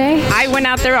co-host today. I went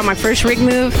out there on my first rig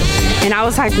move, and I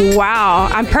was like, wow,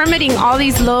 I'm permitting all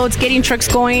these loads, getting trucks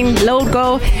going, load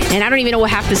go, and I don't even know what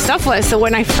half the stuff was. So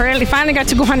when I finally got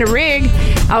to go on the rig,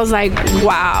 I was like,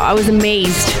 wow, I was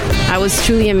amazed. I was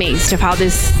truly amazed of how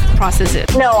this process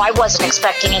is. No, I wasn't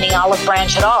expecting any olive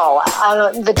branch at all.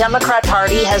 The Democrat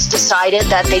Party has decided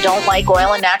that they don't like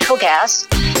oil and natural gas,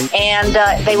 and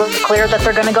they were clear that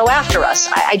they're going to go after us.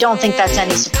 I don't think that's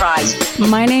any surprise.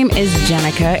 My name is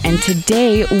Jenica, and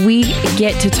today we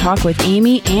get to talk with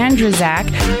Amy Andrzak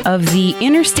of the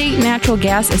Interstate Natural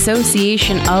Gas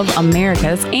Association of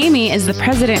America. Amy is the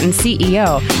president and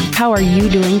CEO. How are you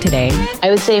doing today? I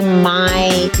would say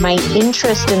my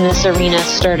interest in this arena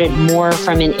started more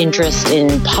from an interest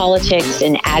in politics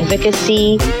and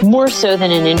advocacy, more so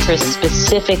than an interest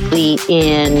specifically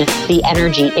in the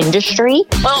energy industry.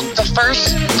 Well, the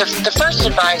first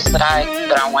advice that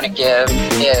I want to give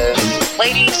is,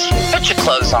 ladies, put your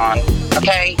clothes on,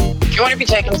 okay? If you want to be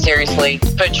taken seriously,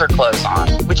 put your clothes on,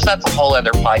 which that's a whole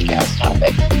other podcast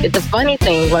topic. The funny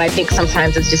thing, what I think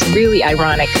sometimes is just really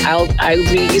ironic,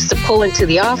 we used to pull into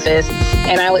the office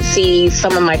and I would see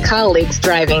some of my colleagues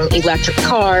driving electric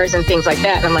cars and things like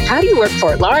that. And I'm like, how do you work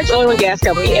for a large oil and gas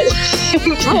company and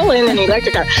pull in an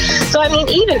electric car? So, I mean,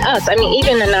 even us,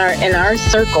 even in our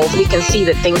circles, we can see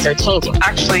that things are changing.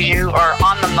 Actually, you are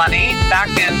on the money. Back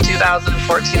in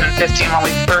 2014 and 15, when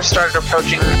we first started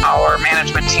approaching our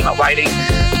management team at Whiting,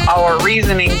 our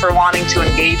reasoning for wanting to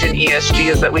engage in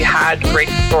ESG is that we had great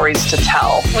stories to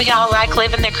tell. We all like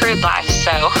living the crude life,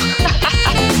 so.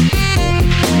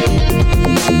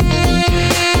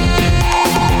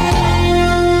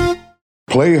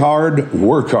 Play hard,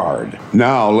 work hard.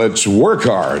 Now let's work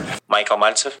hard. Michael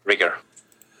Maltsev, rigger.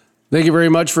 Thank you very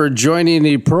much for joining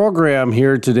the program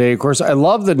here today. Of course, I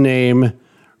love the name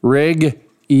Rig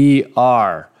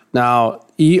ER. Now,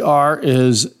 ER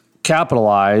is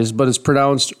capitalized, but it's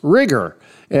pronounced rigger.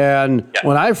 And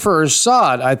when I first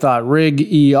saw it, I thought Rig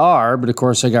ER, but of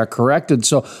course I got corrected.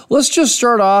 So let's just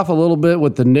start off a little bit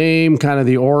with the name, kind of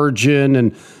the origin,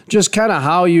 and just kind of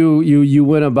how you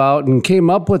went about and came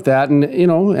up with that and,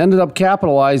 ended up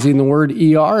capitalizing the word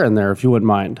ER in there, if you wouldn't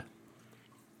mind.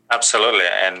 Absolutely,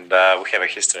 and we have a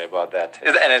history about that.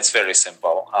 And it's very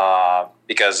simple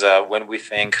because when we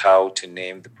think how to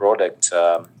name the product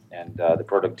and the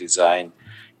product design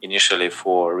initially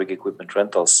for rig equipment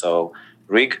rentals, so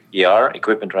Rig, ER,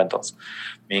 equipment rentals,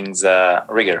 means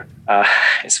rigger.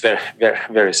 It's very, very,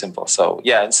 very simple. So,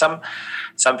 yeah, and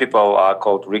some people are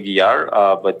called Rig ER,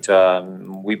 but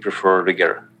we prefer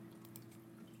rigger.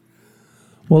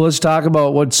 Well, let's talk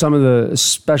about what some of the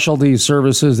specialty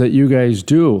services that you guys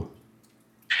do.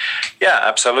 Yeah,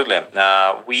 absolutely.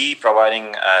 We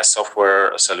providing a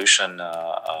software solution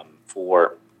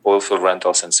for oilfield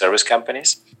rentals and service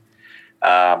companies,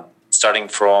 starting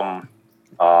from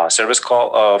service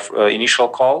call, initial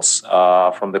calls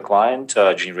from the client,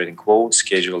 generating quotes,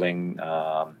 scheduling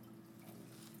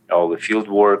all the field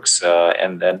works,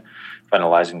 and then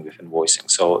finalizing with invoicing.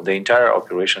 So the entire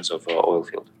operations of oil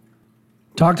field.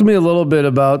 Talk to me a little bit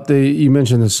about you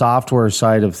mentioned the software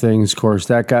side of things. Of course,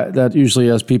 that usually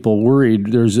has people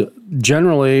worried. There's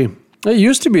generally, it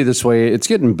used to be this way. It's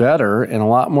getting better, and a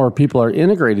lot more people are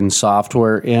integrating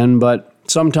software in, but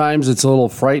sometimes it's a little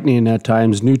frightening at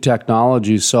times, new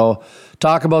technology. So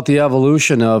talk about the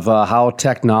evolution of how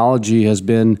technology has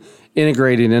been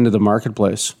integrating into the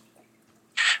marketplace.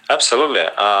 Absolutely.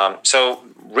 So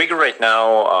rigger right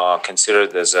now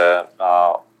considered as a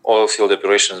oilfield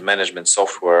operations management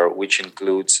software, which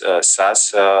includes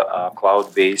SaaS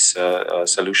cloud-based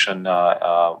solution,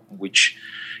 which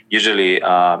usually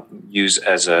use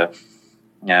as a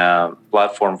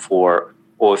platform for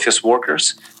office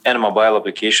workers, and mobile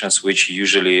applications, which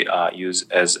usually use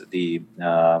as the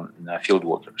field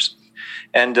workers.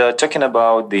 And talking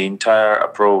about the entire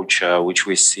approach, which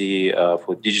we see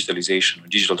for digitalization,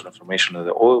 digital transformation of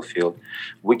the oil field,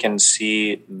 we can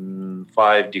see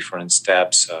 5 different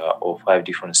steps or 5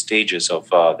 different stages of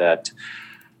that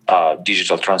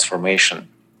digital transformation.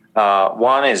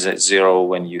 One is at 0,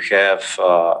 when you have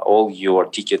all your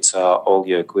tickets, all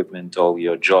your equipment, all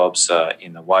your jobs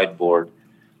in a whiteboard,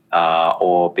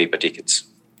 or paper tickets.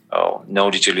 No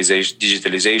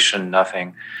digitalization,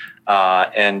 nothing.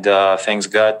 And thanks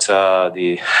God,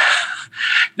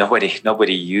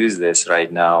 nobody use this right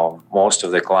now. Most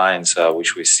of the clients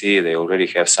which we see, they already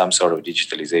have some sort of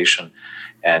digitalization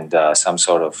and some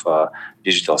sort of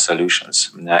digital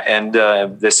solutions. And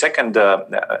the second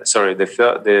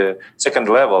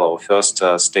level or first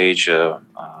stage of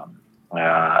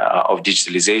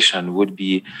digitalization would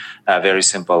be very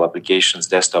simple applications,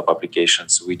 desktop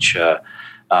applications, which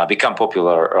become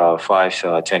popular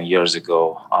 5-10 years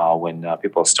ago when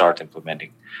people start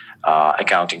implementing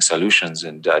accounting solutions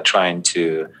and trying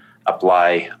to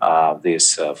apply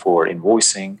this for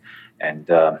invoicing and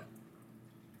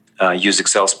use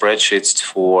Excel spreadsheets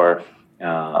for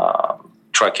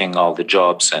tracking all the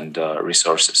jobs and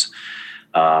resources,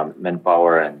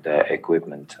 manpower and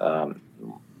equipment.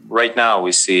 Right now,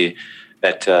 we see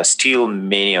that still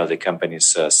many of the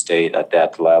companies stay at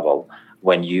that level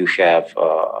when you have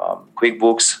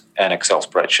QuickBooks and Excel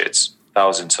spreadsheets,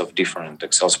 thousands of different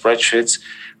Excel spreadsheets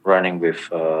running with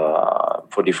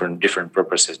for different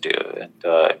purposes, and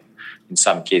in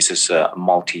some cases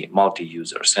multi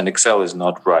users. And Excel is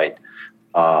not right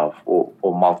for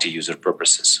multi-user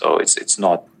purposes, so it's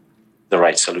not the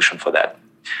right solution for that.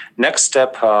 Next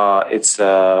step, it's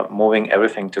moving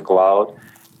everything to cloud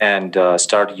and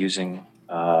start using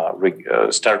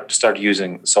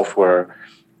software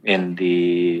in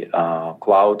the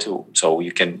cloud, so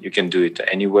you can do it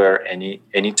anywhere,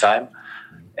 anytime.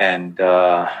 And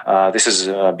this has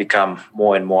become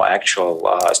more and more actual,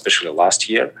 especially last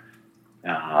year,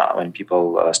 when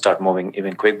people start moving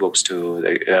even QuickBooks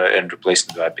and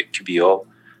replacing the QBO,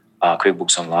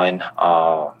 QuickBooks Online,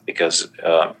 because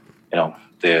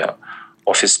the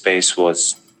office space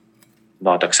was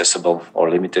not accessible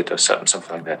or limited or something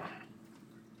like that.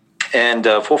 And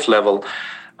fourth level,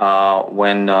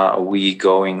 when we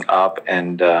going up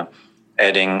and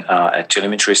adding a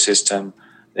telemetry system,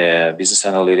 business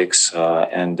analytics,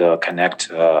 and connect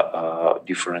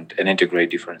different and integrate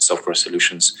different software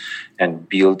solutions and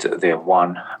build the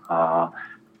one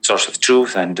source of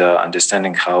truth and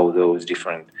understanding how those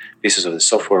different pieces of the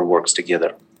software works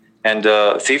together. And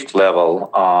fifth level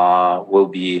will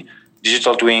be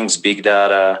digital twins, big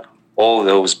data, all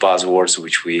those buzzwords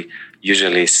which we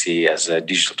usually see as a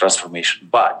digital transformation.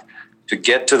 But to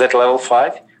get to that level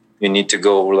 5, you need to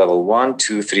go over level 1,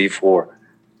 2, 3, 4,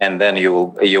 and then you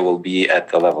will be at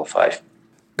the level 5.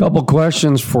 Couple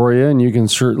questions for you, and you can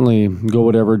certainly go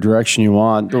whatever direction you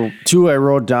want. The 2 I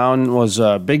wrote down was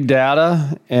big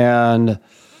data and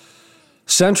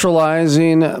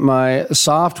centralizing my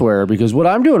software, because what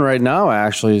I'm doing right now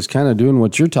actually is kind of doing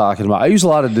what you're talking about. I use a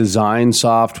lot of design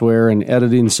software and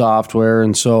editing software,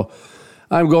 and so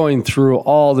I'm going through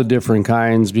all the different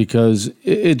kinds because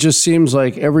it just seems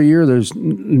like every year there's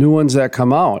new ones that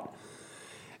come out.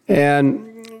 And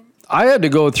I had to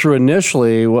go through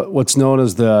initially what's known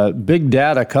as the big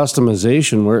data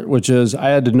customization, which is I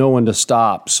had to know when to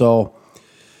stop. So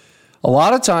a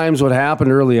lot of times what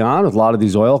happened early on with a lot of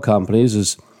these oil companies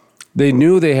is they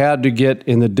knew they had to get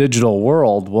in the digital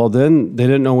world. Well, then they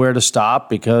didn't know where to stop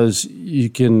because you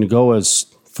can go as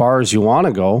far as you want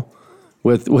to go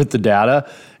with the data,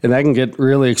 and that can get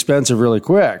really expensive really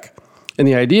quick. And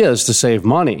the idea is to save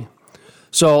money.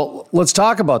 So let's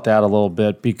talk about that a little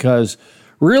bit, because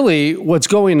really what's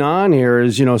going on here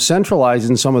is,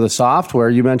 centralizing some of the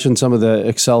software. You mentioned some of the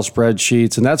Excel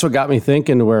spreadsheets, and that's what got me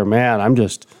thinking to where, man, I'm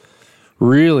just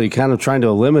really kind of trying to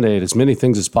eliminate as many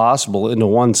things as possible into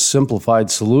one simplified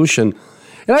solution.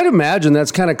 And I'd imagine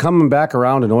that's kind of coming back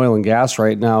around in oil and gas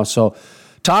right now. So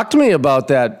talk to me about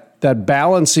that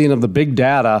balancing of the big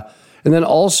data, and then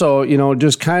also,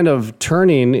 just kind of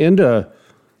turning into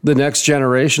the next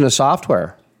generation of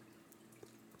software.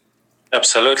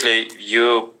 Absolutely.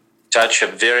 You touch a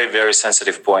very, very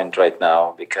sensitive point right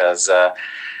now, because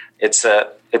it's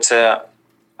a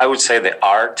I would say the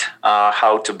art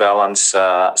how to balance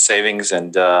savings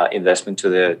and investment to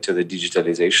the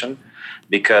digitalization,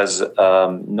 because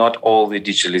not all the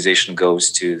digitalization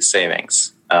goes to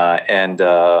savings. And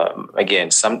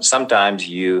again, sometimes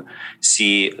you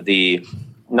see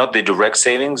not the direct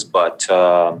savings, but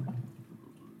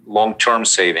long-term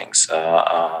savings,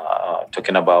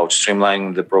 talking about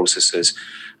streamlining the processes,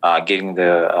 getting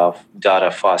the data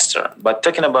faster. But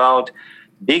talking about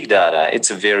big data, it's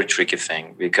a very tricky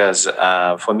thing, because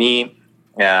for me,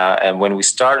 and when we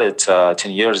started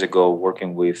 10 years ago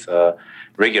working with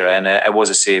Rigger, and I was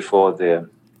a CFO of the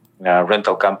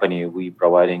rental company, we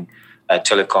providing a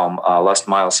telecom last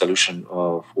mile solution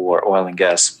for oil and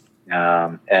gas.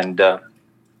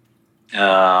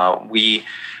 We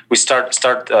start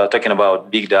talking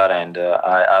about big data, and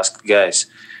I asked guys,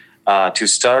 to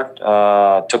start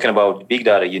talking about big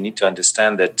data, you need to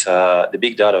understand that the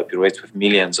big data operates with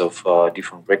millions of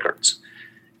different records.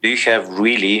 Do you have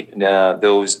really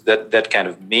that kind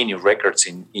of many records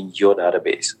in your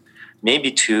database?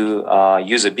 Maybe to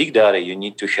use a big data, you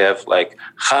need to have like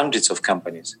hundreds of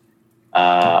companies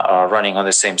running on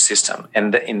the same system.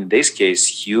 And in this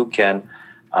case, you can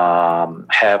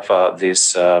have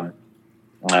this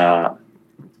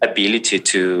ability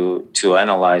to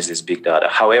analyze this big data.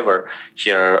 However,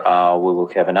 here we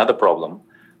will have another problem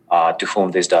to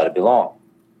whom this data belong.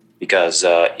 Because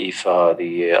if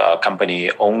the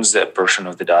company owns a portion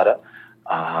of the data,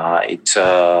 it's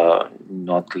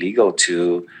not legal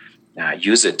to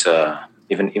use it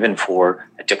even for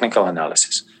a technical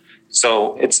analysis.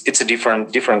 So it's a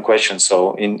different question.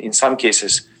 So in some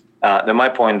cases, my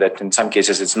point that in some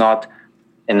cases it's not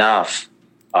enough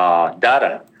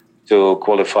data to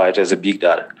qualify it as a big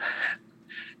data.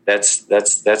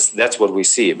 That's what we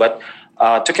see. But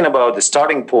talking about the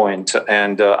starting point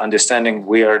and understanding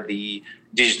where the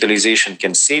digitalization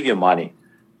can save you money,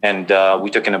 and we're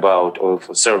talking about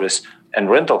oilfield service and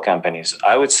rental companies,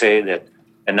 I would say that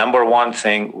the number one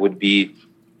thing would be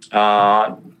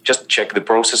just check the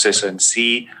processes and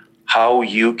see how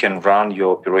you can run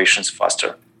your operations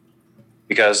faster.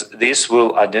 Because this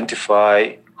will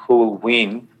identify who will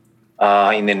win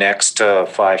in the next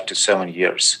 5 to 7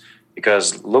 years,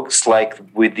 because looks like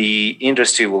with the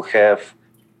industry will have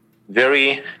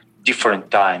very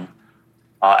different time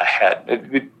ahead.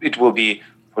 It will be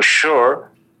for sure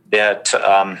that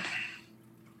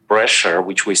pressure,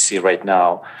 which we see right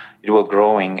now, it will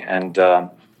growing, and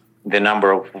the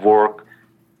number of work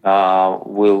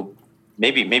will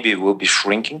maybe it will be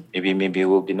shrinking, maybe it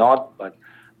will be not, but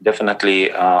definitely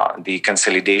the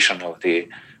consolidation of the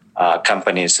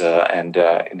companies and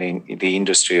in the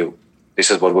industry,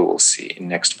 this is what we will see in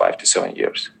next 5 to 7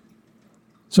 years.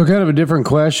 So kind of a different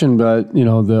question, but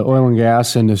the oil and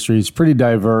gas industry is pretty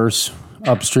diverse,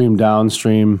 upstream,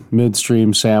 downstream,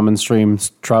 midstream, salmon stream,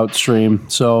 trout stream.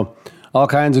 So all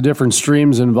kinds of different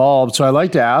streams involved. So I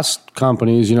like to ask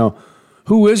companies,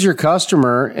 who is your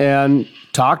customer, and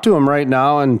talk to them right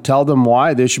now and tell them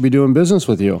why they should be doing business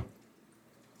with you.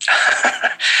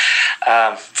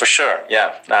 For sure,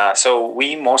 yeah. So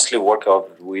we mostly work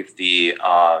with the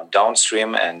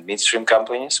downstream and midstream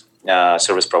companies,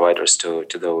 service providers to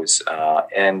those.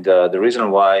 And the reason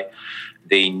why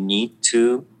they need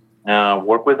to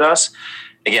work with us,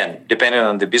 again, depending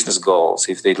on the business goals.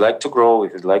 If they'd like to grow,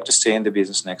 if they'd like to stay in the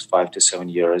business next 5 to 7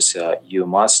 years, you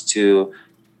must to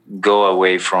go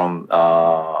away from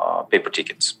paper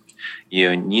tickets.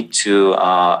 You need to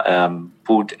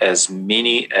put as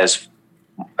much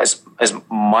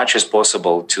as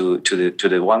possible to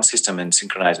the one system and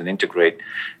synchronize and integrate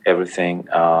everything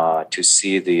to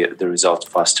see the results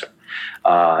faster.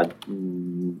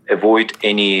 Avoid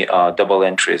any double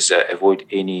entries. Avoid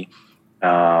any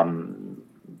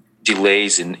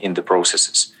delays in the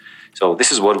processes. So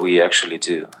this is what we actually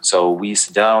do. So we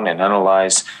sit down and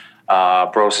analyze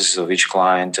processes of each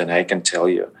client, and I can tell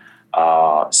you,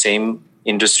 same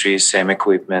industry, same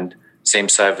equipment, same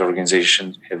size of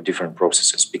organization have different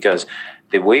processes, because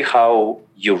the way how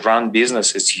you run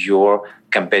business is your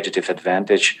competitive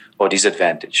advantage or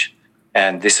disadvantage,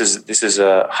 and this is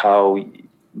how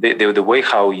the way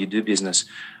how you do business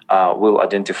will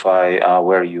identify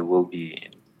where you will be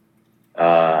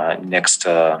next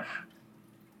 2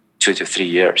 to 3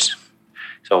 years.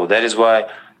 So that is why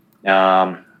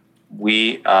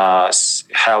we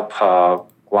help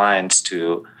clients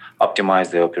to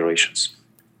optimize their operations.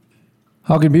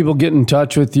 How can people get in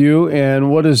touch with you, and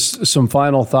what is some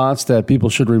final thoughts that people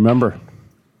should remember?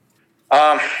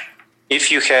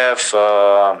 If you have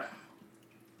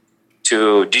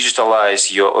to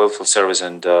digitalize your oilfield service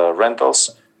and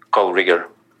rentals, call Rigger.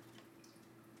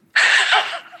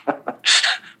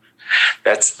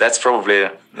 That's probably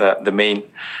the main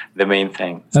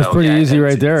thing. That's pretty easy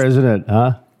right there, isn't it?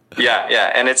 Huh?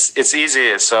 Yeah, and it's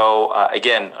easy. So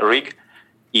again, rig,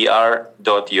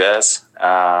 er.us,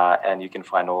 and you can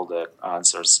find all the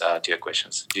answers to your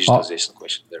questions, digitalization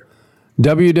questions there.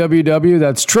 www,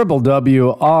 that's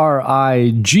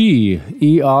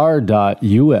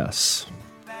www.riger.us.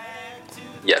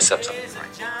 Yes, absolutely.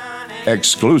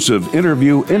 Exclusive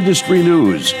interview, industry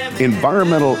news,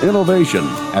 environmental innovation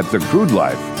at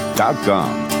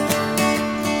thecrudelife.com.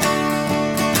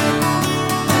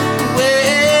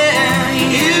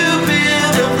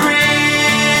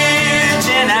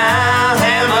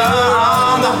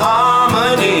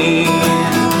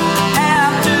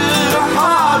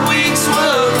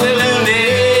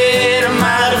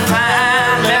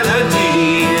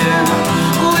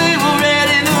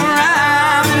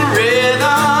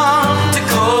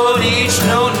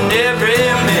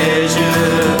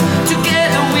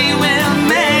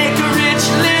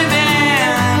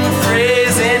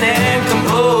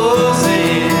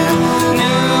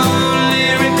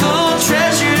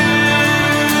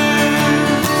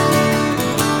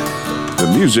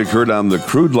 Music heard on the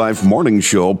Crude Life Morning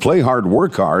Show, Play Hard,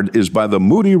 Work Hard, is by the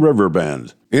Moody River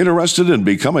Band. Interested in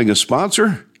becoming a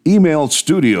sponsor? Email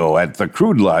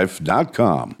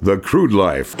studio@thecrudelife.com. The Crude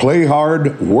Life, Play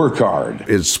Hard, Work Hard,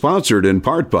 is sponsored in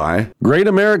part by Great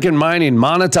American Mining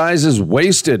monetizes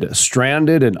wasted,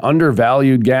 stranded, and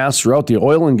undervalued gas throughout the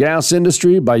oil and gas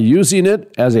industry by using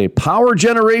it as a power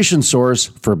generation source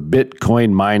for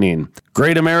Bitcoin mining.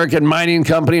 Great American Mining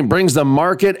Company brings the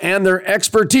market and their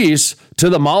expertise to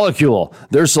the molecule.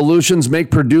 Their solutions make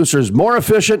producers more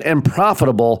efficient and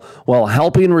profitable while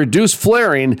helping reduce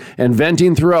flaring and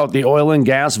venting throughout the oil and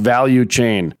gas value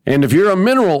chain. And if you're a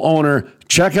mineral owner,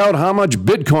 check out how much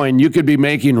Bitcoin you could be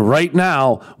making right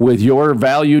now with your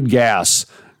valued gas.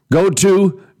 Go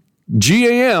to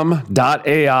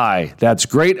GAM.ai. That's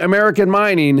Great American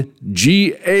Mining,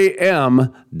 GAM.ai.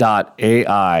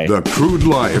 The Crude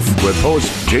Life with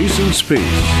host Jason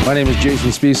Spiess. My name is Jason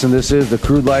Spiess, and this is the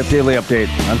Crude Life Daily Update.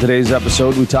 On today's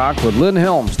episode, we talk with Lynn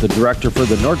Helms, the director for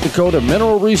the North Dakota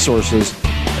Mineral Resources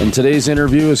And today's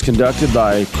interview is conducted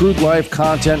by Crude Life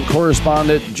content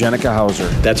correspondent Jenica Hauser.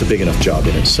 That's a big enough job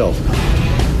in itself.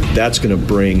 That's going to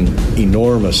bring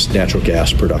enormous natural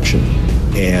gas production.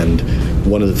 And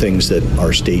one of the things that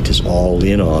our state is all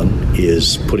in on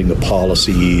is putting the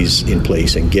policies in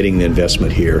place and getting the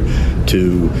investment here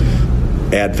to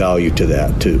add value to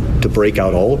that, to break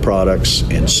out all the products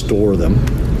and store them,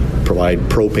 provide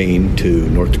propane to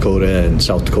North Dakota and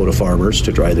South Dakota farmers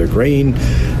to dry their grain,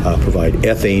 provide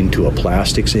ethane to a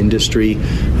plastics industry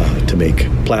to make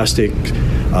plastic,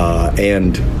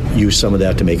 and use some of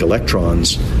that to make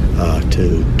electrons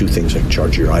to do things like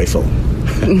charge your iPhone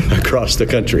across the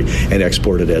country and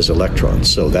export it as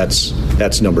electrons. So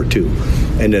that's number two.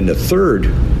 And then the third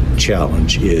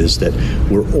challenge is that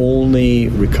we're only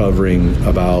recovering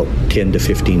about 10 to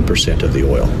 15% of the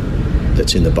oil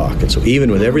that's in the Bakken. So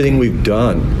even with everything we've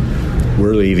done,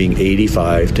 we're leaving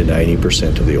 85 to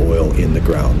 90% of the oil in the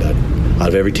ground. That out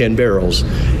of every 10 barrels,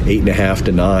 8.5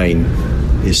 to 9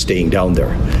 is staying down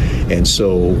there. And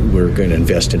so we're going to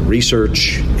invest in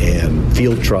research and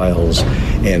field trials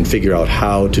and figure out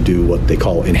how to do what they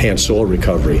call enhanced oil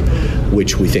recovery,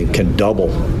 which we think can double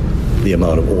the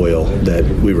amount of oil that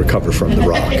we recover from the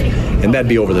rock. And that'd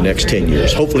be over the next 10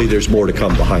 years. Hopefully there's more to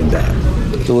come behind that.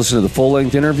 To listen to the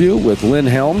full-length interview with Lynn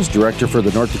Helms, Director for the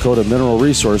North Dakota Mineral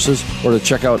Resources, or to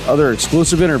check out other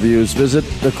exclusive interviews, visit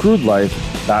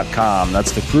thecrudelife.com.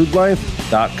 That's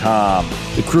thecrudelife.com.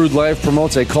 The Crude Life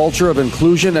promotes a culture of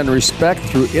inclusion and respect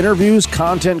through interviews,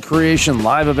 content creation,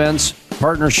 live events,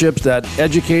 partnerships that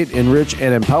educate, enrich,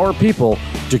 and empower people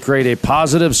to create a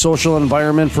positive social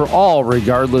environment for all,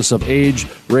 regardless of age,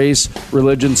 race,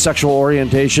 religion, sexual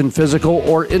orientation, physical,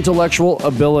 or intellectual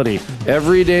ability.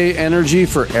 Everyday energy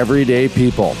for everyday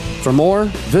people. For more,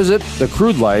 visit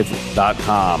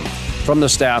thecrudelife.com. From the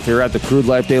staff here at the Crude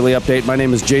Life Daily Update, my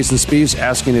name is Jason Spies,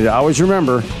 asking you to always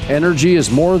remember, energy is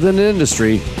more than an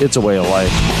industry, it's a way of life.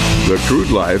 The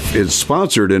Crude Life is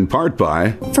sponsored in part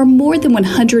by... For more than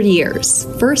 100 years,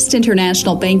 First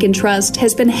International Bank and Trust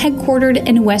has been headquartered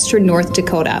in western North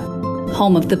Dakota,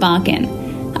 home of the Bakken.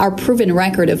 Our proven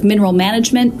record of mineral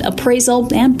management,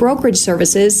 appraisal, and brokerage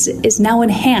services is now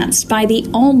enhanced by the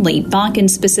only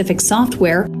Bakken-specific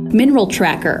software, Mineral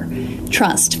Tracker.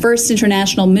 Trust First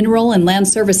International Mineral and Land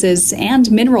Services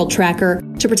and Mineral Tracker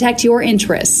to protect your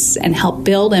interests and help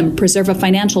build and preserve a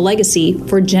financial legacy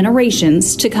for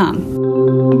generations to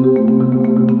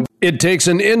come. It takes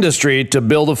an industry to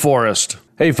build a forest.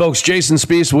 Hey folks, Jason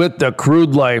Spies with The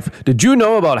Crude Life. Did you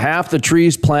know about half the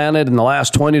trees planted in the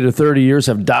last 20 to 30 years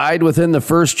have died within the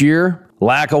first year?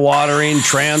 Lack of watering,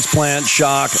 transplant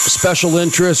shock, special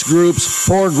interest groups,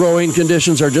 poor growing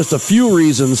conditions are just a few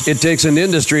reasons it takes an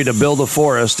industry to build a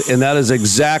forest, and that is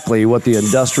exactly what the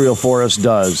industrial forest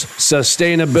does.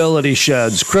 Sustainability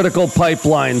sheds, critical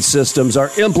pipeline systems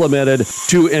are implemented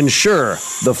to ensure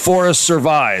the forest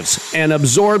survives and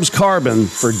absorbs carbon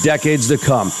for decades to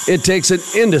come. It takes an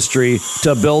industry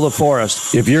to build a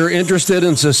forest. If you're interested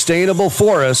in sustainable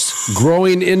forests,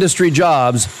 growing industry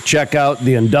jobs, check out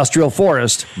theindustrialforest.com.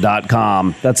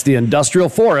 That's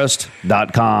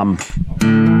theindustrialforest.com.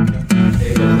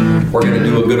 We're going to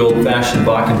do a good old-fashioned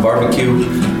Bakken barbecue.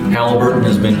 Halliburton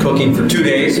has been cooking for 2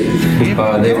 days. They've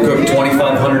cooked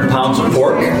 2,500 pounds of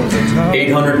pork,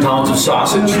 800 pounds of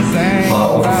sausage,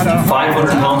 over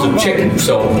 500 pounds of chicken.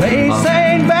 So they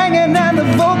say banging and the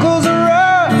vocals are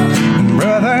rough.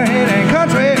 Brother, it ain't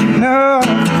country, no.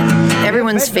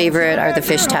 Everyone's favorite are the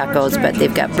fish tacos, but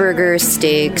they've got burgers,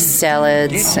 steaks,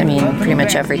 salads, I mean, pretty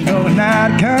much everything.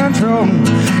 Not control.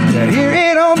 You hear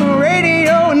it on the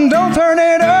radio and don't turn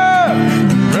it up.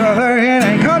 Brother, it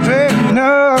ain't country,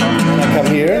 no. I come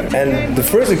here and the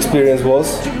first experience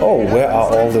was, oh, where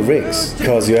are all the rigs?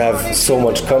 Because you have so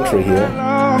much country here.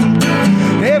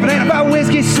 If it ain't about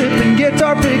whiskey sipping,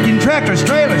 guitar picking, tractors,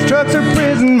 trailers, trucks, or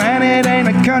prison, man, it ain't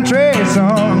a country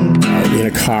song. In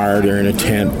a car, they're in a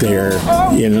tent, they're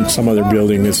in some other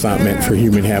building that's not meant for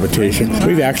human habitation.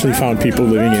 We've actually found people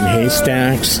living in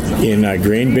haystacks, in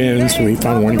grain bins. We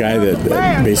found one guy that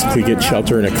basically gets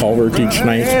shelter in a culvert each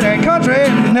night. It ain't country,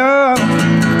 no.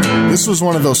 This was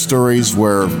one of those stories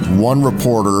where one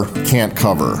reporter can't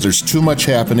cover. There's too much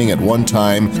happening at one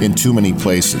time in too many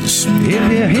places.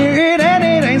 If you hear it and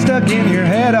it ain't stuck in your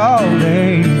head all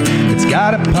day, it's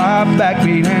got a pop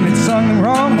backbeat and it's sung the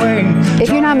wrong way. If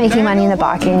you're not making money in the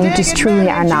Bakken, you just truly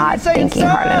are not thinking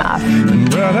hard enough.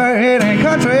 Brother, it ain't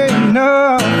country,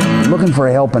 no. Looking for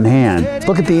a helping hand.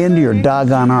 Look at the end of your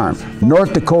doggone arm.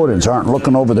 North Dakotans aren't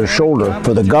looking over their shoulder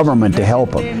for the government to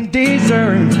help them.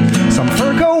 Deserve some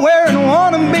fur coat wearing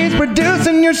wannabes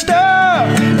producing your stuff.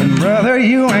 And brother,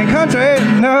 you ain't country,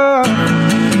 no.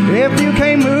 If you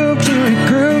can't move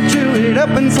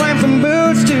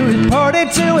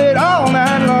to it all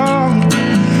night long.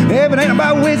 If it ain't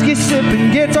about whiskey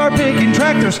sipping, guitar picking,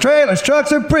 tractors, trailers,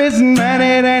 trucks, or prison, man,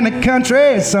 it ain't a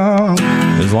country song.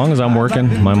 As long as I'm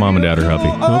working, my mom and dad are happy.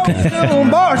 Okay.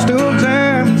 Barstool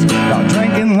jams, while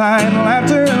drinking, lying,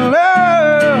 laughter, and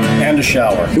love. And a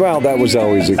shower. Well, that was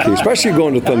always the key, especially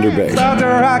going to Thunder Bay. Start to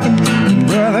rockin',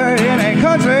 brother, it ain't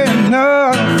country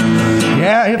enough.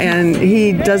 Yeah, and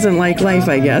he doesn't like life,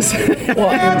 I guess.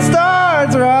 It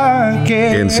starts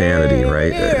rocking. Insanity,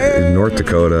 right? North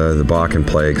Dakota, the Bakken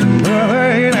plague.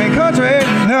 Brother, it ain't country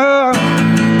enough.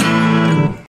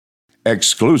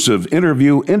 Exclusive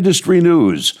interview, industry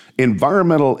news,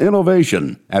 environmental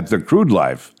innovation at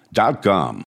thecrudelife.com.